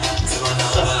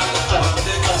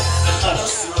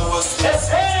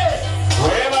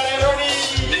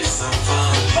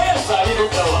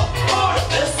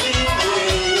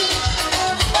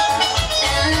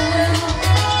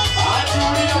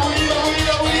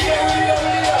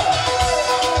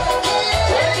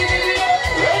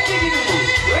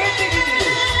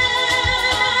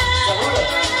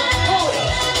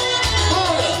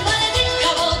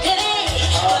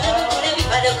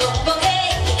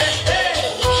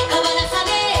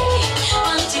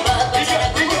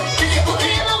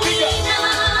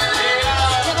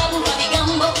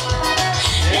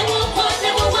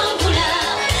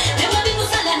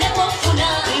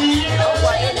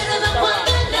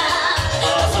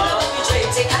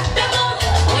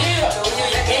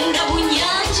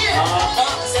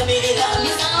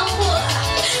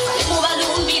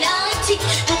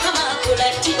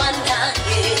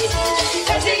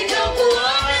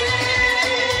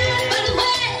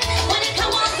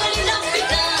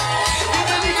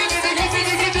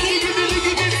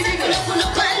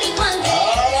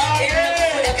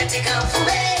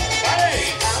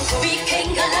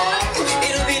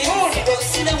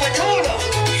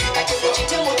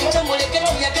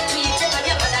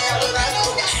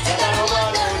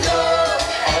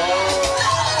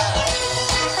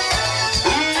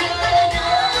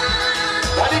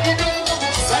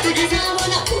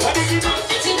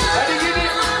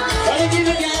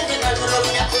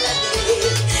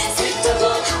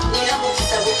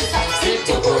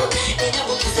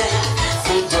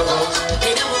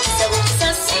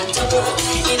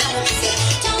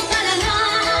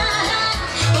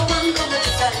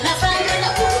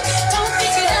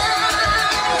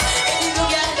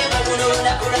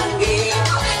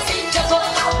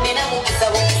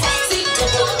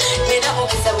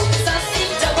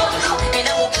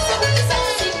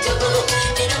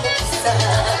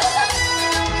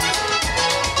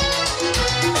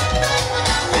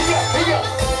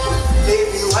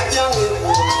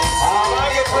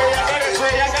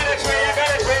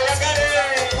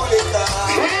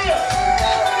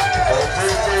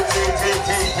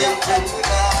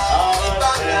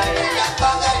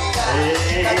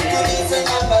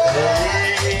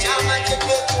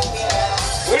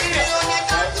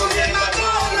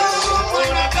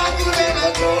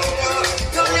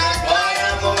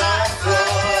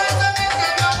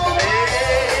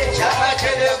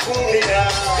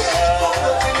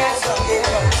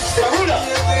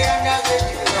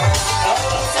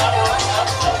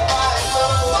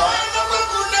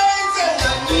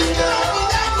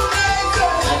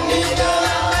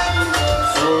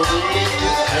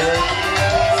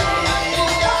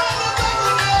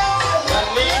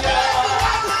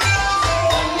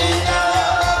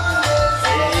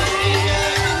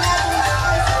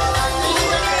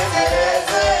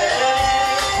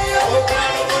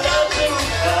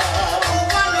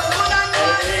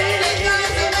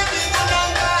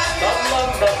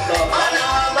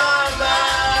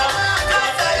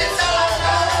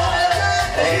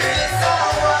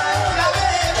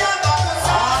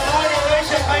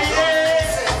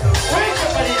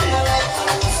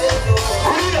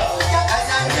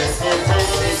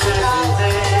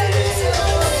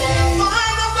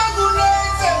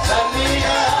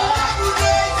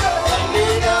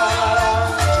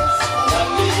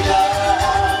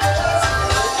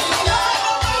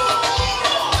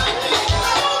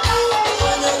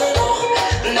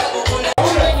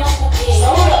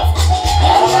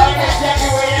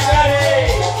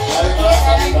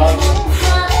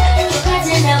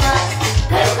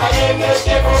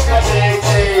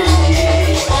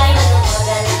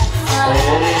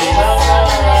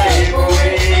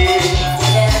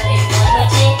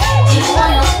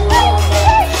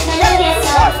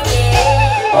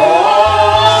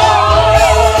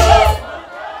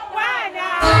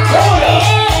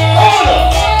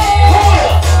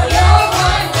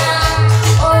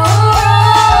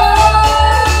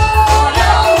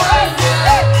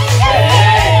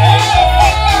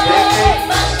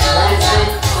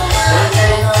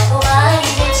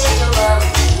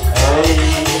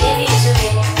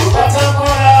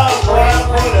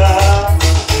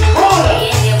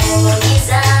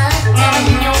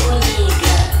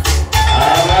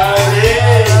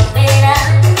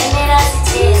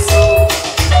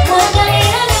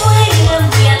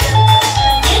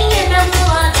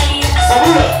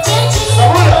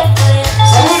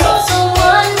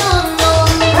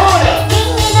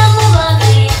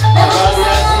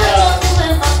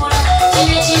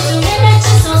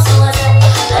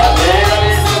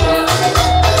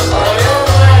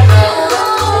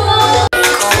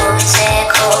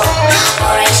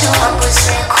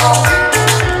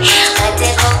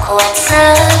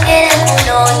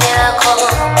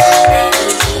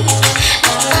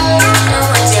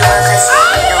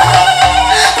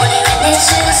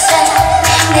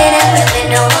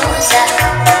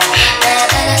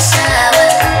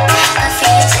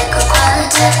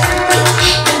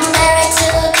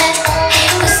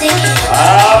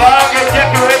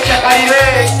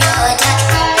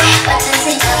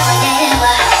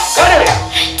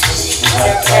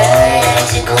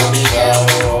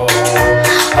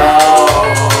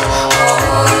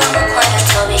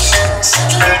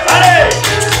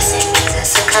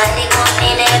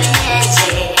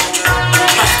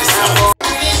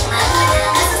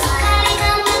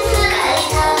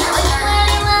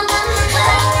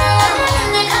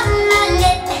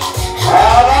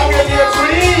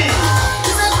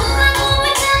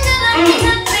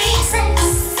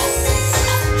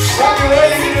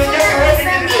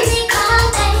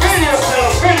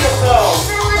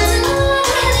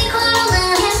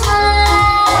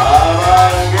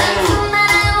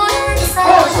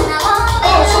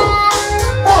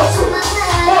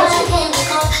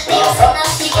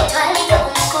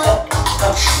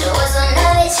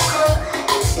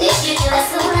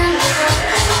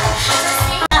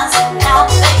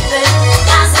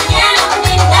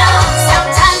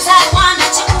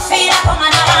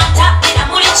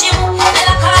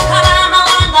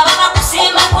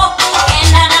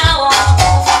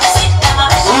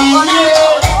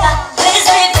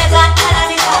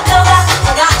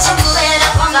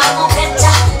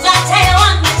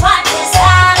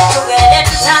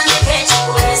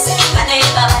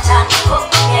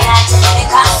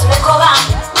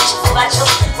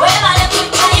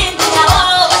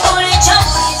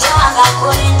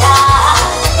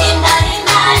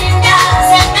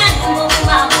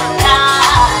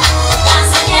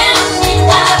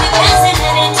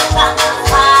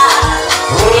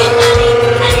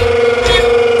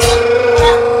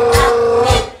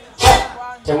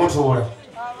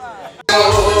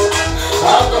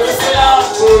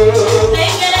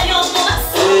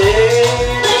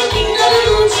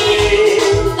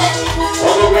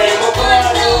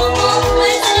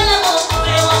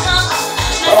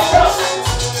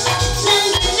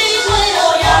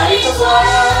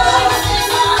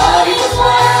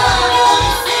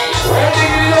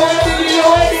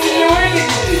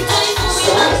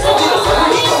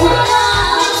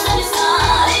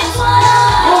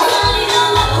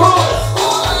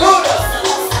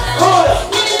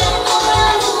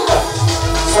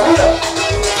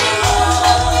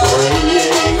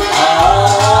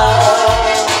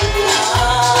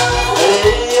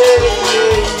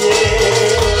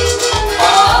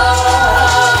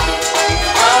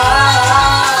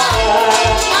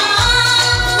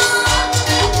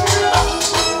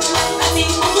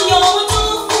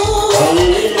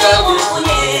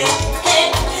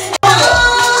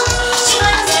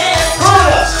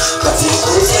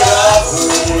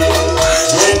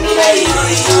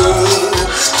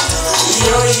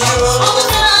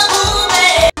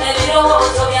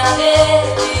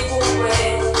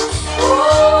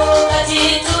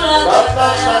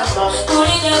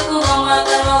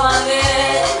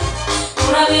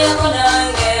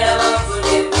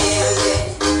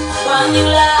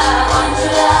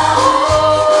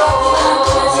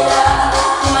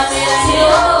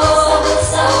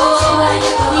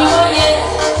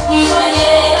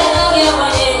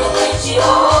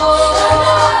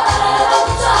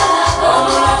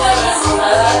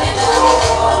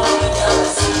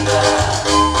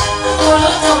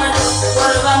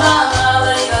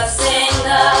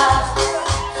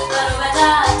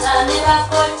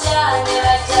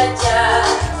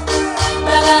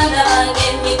 baganda bange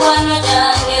mikwano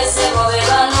gyange ssebo be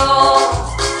bano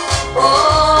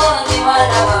ndi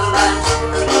mwana wambantu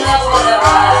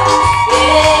nabolaba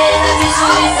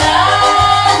nazisuubiza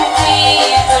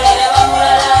ntitolera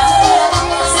bamulala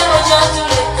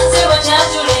ssebo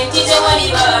kyatule nti tewali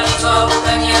baali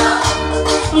twawukanya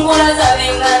nkulaza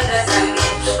b'enganda zange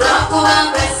lwakuba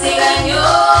nkwesiga nnyo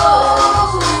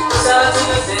kusaba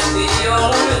tumeze embiri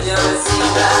omuntu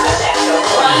gy'abasinga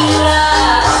wanjula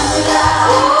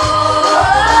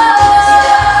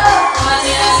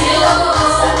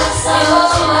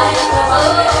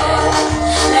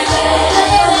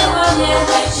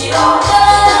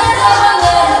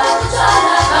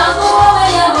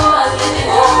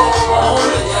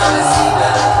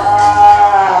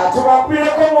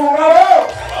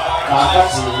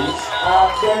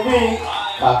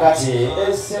kakati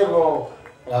esebo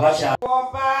abacha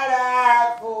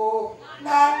Komparafu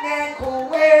nange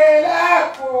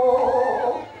nkuwelafu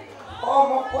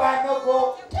omukwano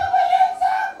go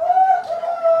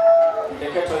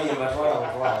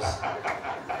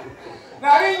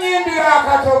nali nyimbira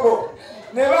akatogo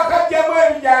ne bakajjamu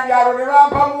ebijanjalo ne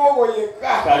bampa muwogo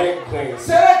yekka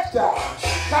selekta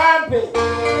kampe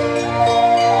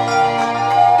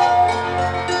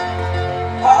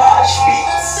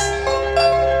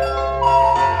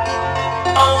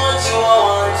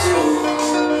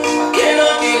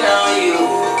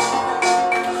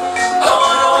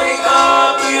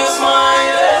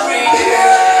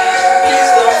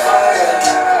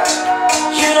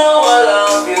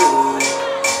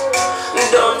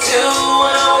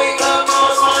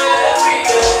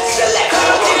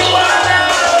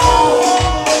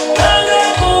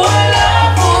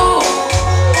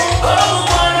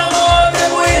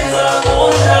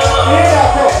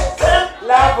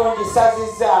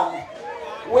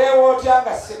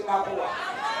wewotyanga sinnakuwa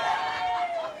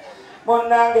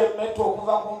munange mmetto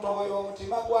okuva ku ntobo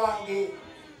y'omutima gwange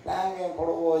nange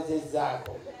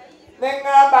nkulowoozezaako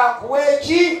neŋŋamba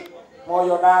nkuweeki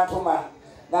mwoyo n'antuma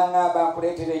naŋŋamba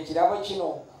nkuleetera ekirabo kino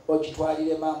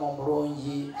okitwalire maama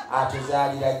omulungi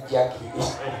atuzaalira jjaki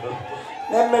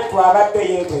nemmetto abadde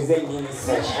yeeteze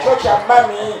ennyinisa kikyo kya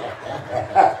mami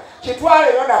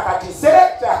kitwaleyo nakati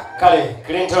selekta kale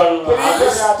Clinton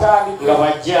nga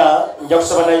bajja nja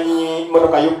kusaba nanyi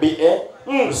motoka UBA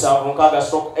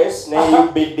 7-6 ne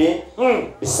UBD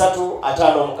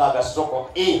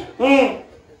 356-E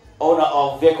owner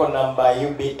of vehicle number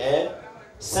UBA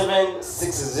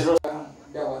 760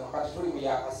 kati tuli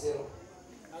muyakasero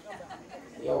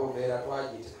yabubeera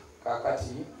twagita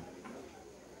kakati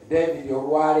David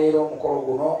olwaleero omukolo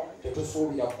guno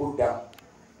tetusuubira kuddamu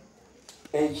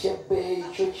ekyebbeeyi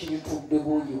kyo kiritudde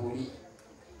buuyi buli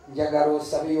njagala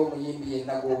osabeyo omuyimbi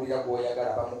yenna gw'owulira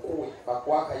gw'oyagala bamukuwe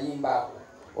bakuwa akayimba ako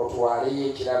otwaleyo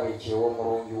ekirabo ekyewo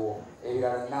omulungi wo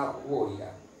ebirala naakubuulira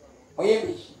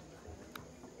muyimbi ki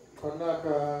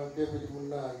konaka David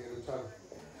Munange Lutalo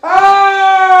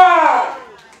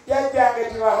jajjange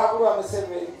tibahabulwa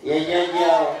Museveni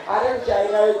yejjajjawo ate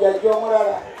tukyalinayo jjajja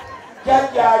omulala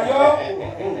jjajja alyoku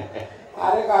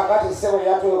ate kakati ssebo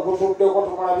yatwekutuddeko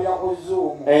tumulabira ku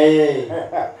Zoom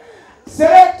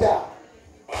selekta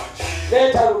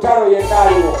leeta Lutalo yenna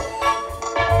aliwo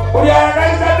buli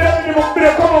ayagaliza David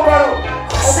mukubireko mu ngalo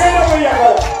ogenda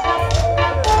bweyagala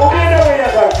ogenda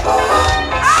bweyagala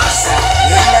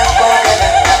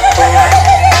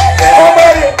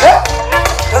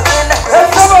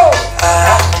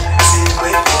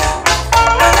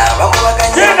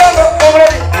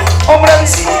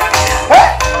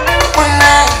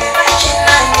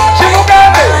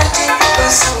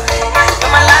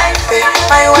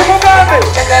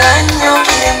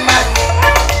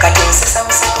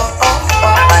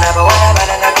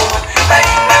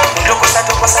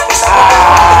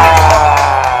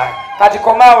kati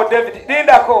komaawo David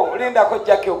lindako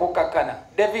jjaki okukakkana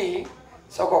David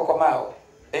soka okomaawo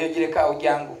eyo girekawo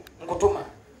jangu nkutuma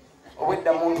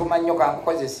obwedda muntu mannyo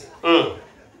kankukozese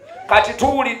kati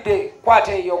tuwulidde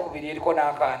kwata eyokubiri eriko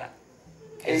n'akaana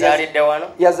ezalidde wano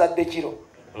yazadde kiro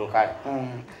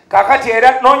kakati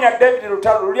era noonya David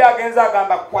Lutalo luli agenza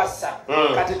agamba kwassa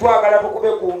kati twagala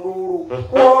tukube ku nduulu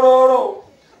ololo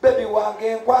bebi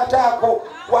wange nkwataako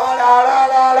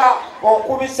walaalalaala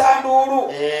onkubisa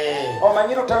nduulu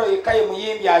omanyi Lutalo yekka ye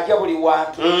muyimbi ajja buli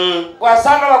wantu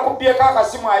bw'asanga bakubyeko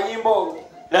akasimu ayimba olwo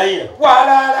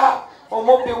walaala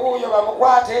omubbi wuuyo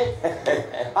bamukwate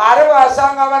ate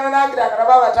bw'asanga abananagiranga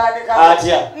nabo abatandika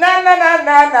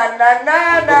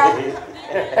nanananananana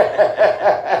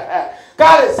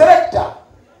kale selekta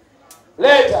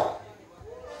leeta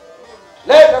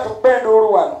tukube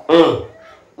nduulu wano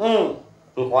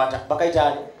nkwata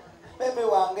bakaitaani Baby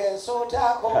wange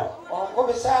nsotako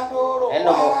onkubisa nduru.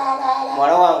 Eno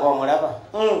mwala wange omulaba.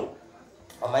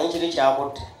 Omanyi kiri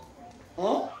kyakutte.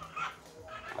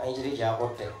 Omanyi kiri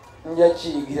kyakutte. Nja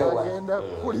kiyigira wa.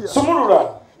 Sumulula.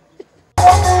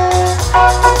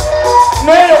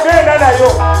 Nayo genda nayo.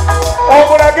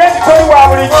 Omulage nti toli wa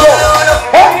bulijjo.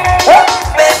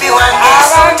 Baby wange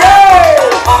nsotako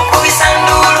onkubisa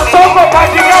nduru. Soko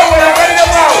katiga welagalire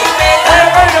mwawo.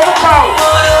 Welagalire mukwawo.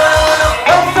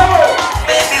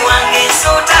 Baby wange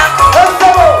nsotako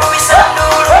onkubisa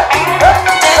nduru.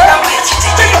 Teka mwekiti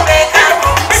jibeka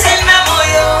sina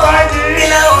moyo.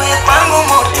 Bila uwe kwangu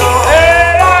moto.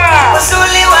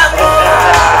 Usuli wako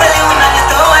bali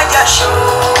unanitoa jasho.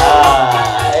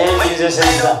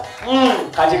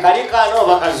 Kati kalikano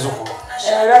bakazukulu.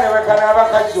 Era newekana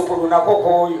abakazukulu nako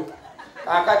koyo.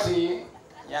 Kakati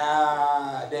ya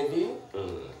Debbie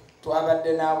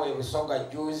twabadde naawe ebisoga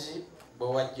juzi bwe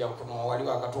wajja kuno wali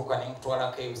wakatuuka ne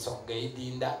nkutwalako ebisoga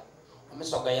edinda.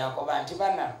 Omusoga yakoba nti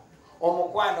bana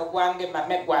omukwano gwange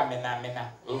mame gwamenamena.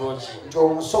 Nti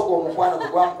omusoga omukwano gwe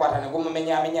gwamukwata ne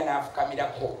gumumenyaamenya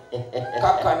n'afukamirako.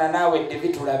 Kakkana naawe Debbie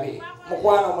tulabe.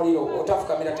 Mukwano muliro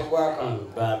otafukamira tegwaka.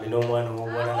 Bambi n'omwana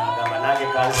omubona n'agamba nange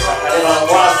kanziba kale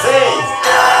bangwase.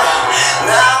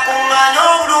 Nakuŋŋanya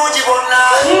obulungi bonna.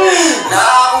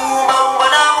 Nabumbawumba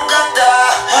nabugatta.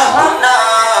 Bonna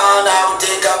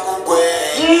nabuteeka ku ggwe.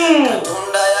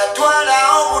 Katonda yatwala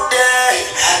obudde.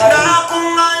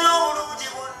 Nakuŋŋanya obulungi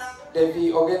bonna.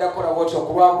 Debbie ogenda kukola bw'otyo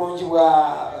okulwa bulungi bwa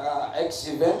X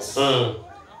events.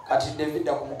 Kati David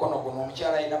ku mukono guno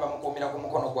omukyala ayina bamukuumira ku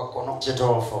mukono gwa kkono.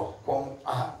 Kitoofo.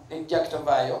 Ejja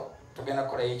kitavaayo tugenda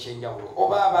kukola ekyenjawulo.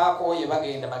 Oba abaakoye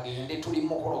bagende tuli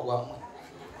mukolo gwammwe.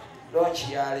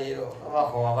 Lonchi ya leero.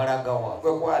 Abako wabalagawa.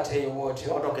 Gwe kwate eyo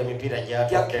bw'otyo. Otoka emipiira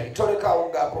gyatoke. Tolekaawo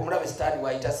gaako omulabe sitaani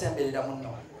wayitasemberera munno.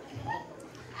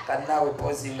 Kati naawe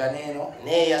pozinga neeno.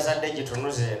 Naye yazadde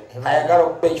gitunuze. Ayagala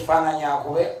okuba ekifaananyi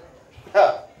akube.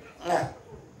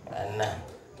 Anna.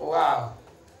 Waaw.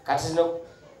 Kati zino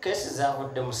kesi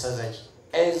zavudde musaza ki?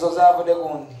 Ezo zavudde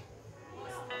gundi.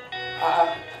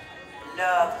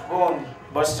 Gundi.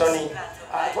 Boston.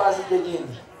 Twazidde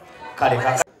gindi. Kale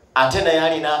kaka. Ate naye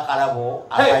alina akalabo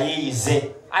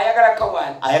akayiyize. Ayagala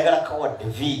kawani. Ayagala kawadde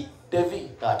V.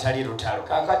 Devi. Atali lutalo.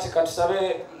 Kakati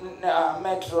katusabe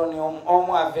metro ni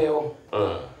omwaveewo.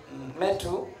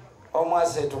 Metro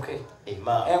omwaseetuke.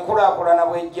 Enkulaakulana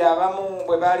bwejja abamu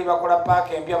bwe baali bakola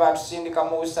paaka empya batusindika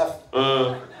mu busafu.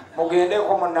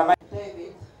 Mugendeko munnama.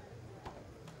 David,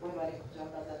 webali kujja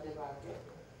bazadde bange,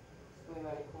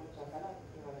 webali kunjagala,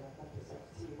 webali nakakisa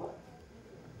kitiibwa.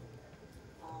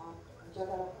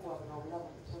 Njagala kuwa buno obulamu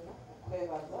butono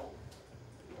okwebaza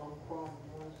okukola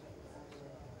omulungi.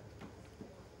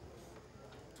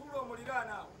 Tulo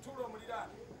omuliraana, tulo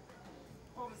omuliraana.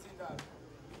 Omuzindaalo.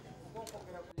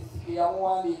 Okwogera ku lisiki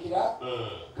yamuwandiikira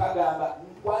kagamba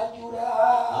nkwanjula.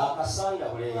 Akasanga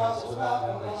buleeyanzi tugamba.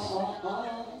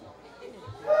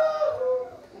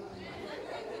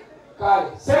 Kale,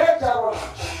 selector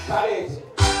kalete.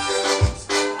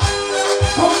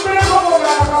 Kumbeko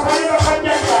mwana kafanyiga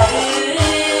kajjaka.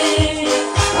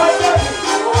 Kajjaka.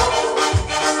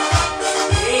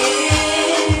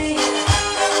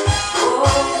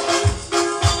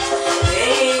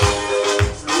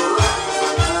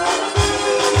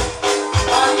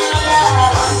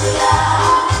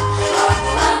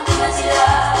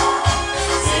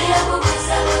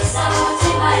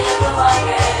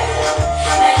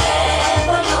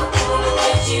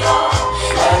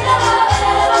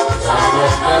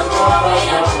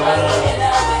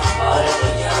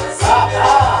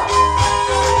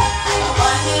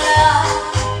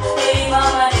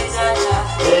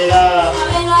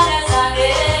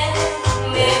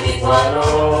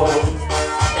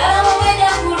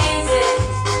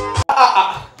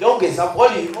 Yongeza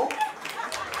volume.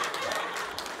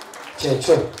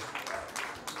 Checho.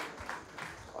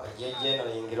 Ojeje no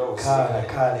yingira obusiga.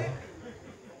 Kale.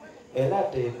 Era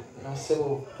de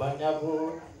nasebo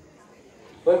banyabu.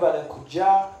 Webale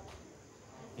kuja.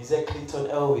 Ize Clinton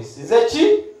Elvis. Ize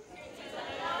chi?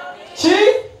 Chi?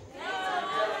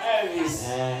 Elvis.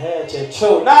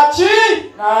 Checho. Na chi?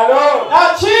 Nalo.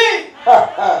 Na chi?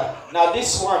 Now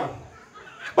this one.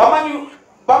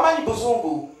 Bamanyi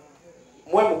buzungu.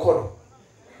 Mwe mukono.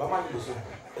 Bamanyi buzungu.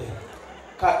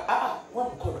 Mwe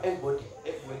mukono. Everybody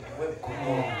mwe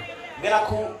mukono. Ngena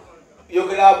ku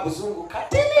yogera buzungu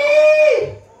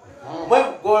katini. Mwe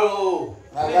mugolo.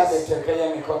 Nagabe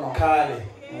tekeye mikono. Kale.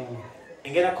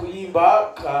 Ngena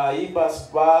kuyimba kayimba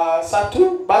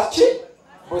basatu baschi.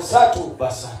 Basatu.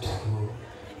 Basatu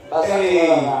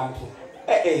abantu.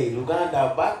 Luganda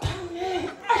batane.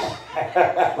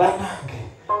 Banange.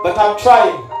 but I'm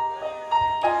trying.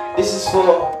 This is for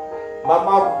my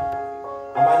mom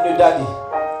and my new daddy.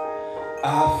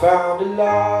 I found a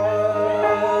love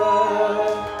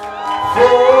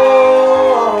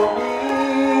for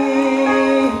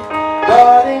me.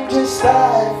 Darling, just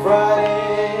dive right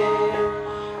in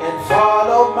and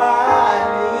follow my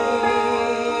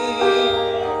lead.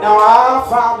 Now I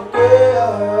found a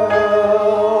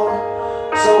girl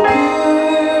so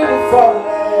beautiful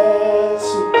and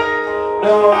sweet.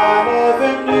 No, I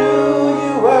never knew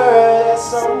you were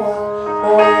someone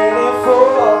waiting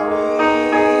for me.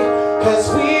 'Cause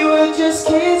we were just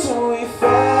kids when we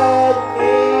fell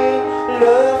in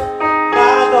love,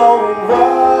 not knowing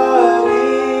what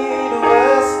it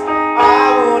was. I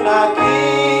will not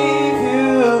give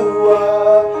you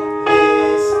up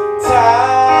this time.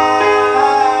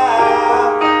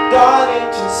 Darling,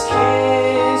 just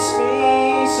kiss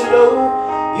me slow.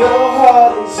 Your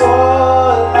heart is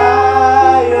all I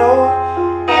own,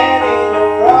 and in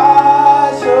your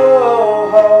eyes your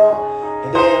heart,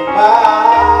 and in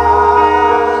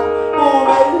mine, oh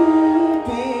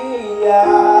baby,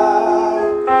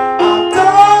 I'm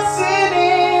dancing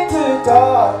in the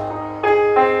dark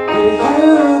with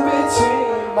you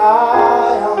between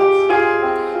my arms,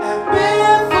 and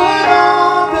barefoot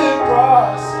on the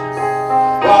grass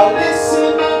while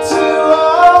listening to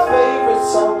our favorite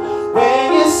song. When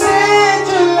you said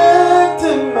you looked a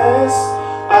mess,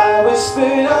 I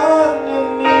whispered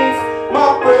underneath my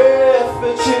breath,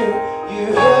 but you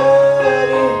heard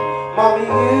it. Mommy,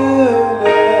 you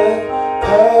look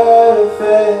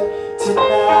perfect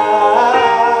tonight.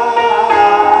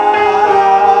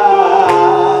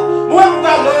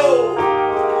 Mwangalo,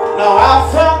 now I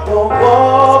found a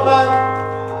woman.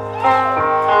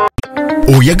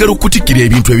 oyagala okutikira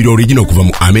ebintu ebiri original okuva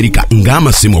mu America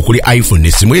ng'amasimu okuli iPhone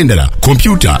n'essimu endala,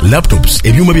 computer, laptops,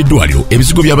 ebyuma by'eddwaliro,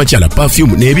 ebizigo by'abakyala,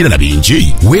 perfume n'ebirala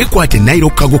bingi, weekwate Nairo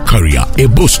Cargo Carrier e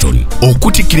Boston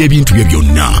okutikira ebintu byo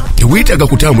byonna. Teweetaaga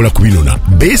kutambula kubinona,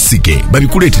 beesige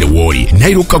babikuleetere w'oli.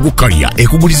 Nairo Cargo Carrier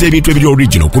ekuguliza ebintu ebiri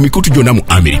original ku mikutu gyonna mu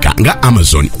America nga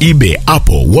Amazon, eBay,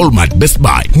 Apple, Walmart, Best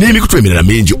Buy n'emikutu emirala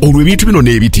mingi. Olwo ebintu bino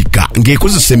n'ebitikka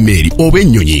ng'ekozesa emmeeri oba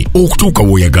ennyonyi okutuuka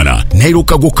w'oyagala. Nairo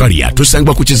Cargo Carrier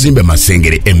tosangibwa ku kizimbe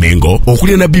Masengere Emengo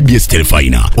okulira na BBS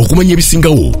Telefina. Okumanya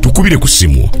ebisingawo tukubire ku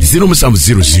simu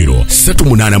 0700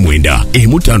 389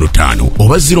 155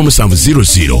 oba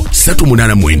 0700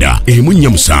 389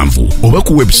 147 oba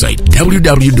ku website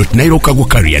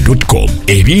www.nairocargocarrier.com.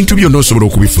 ebintu byonna osobola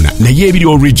okubifuna naye ebiri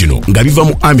original nga biva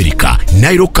mu America.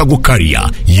 Nairo Cargo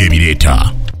Carrier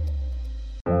yebireeta.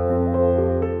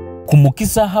 Ku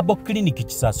Mukisa Habo Clinic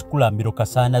Kisaskulambiro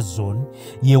Kasana Zone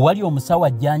ye wali omusawo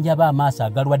ajjanjaba amaaso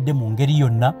agalwadde mu ngeri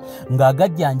yonna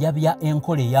ng'agajjanjabya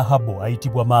enkole ya habo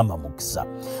ayitibwa Maama Mukisa.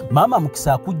 Maama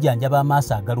Mukisa akujjanjaba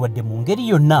amaaso agalwadde mu ngeri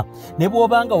yonna, ne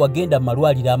bw'obanga wagenda mu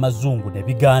malwaliro amazungu ne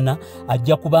bigaana,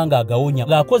 ajja kubanga agawonya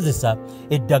ng'akozesa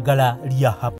eddagala lya habo.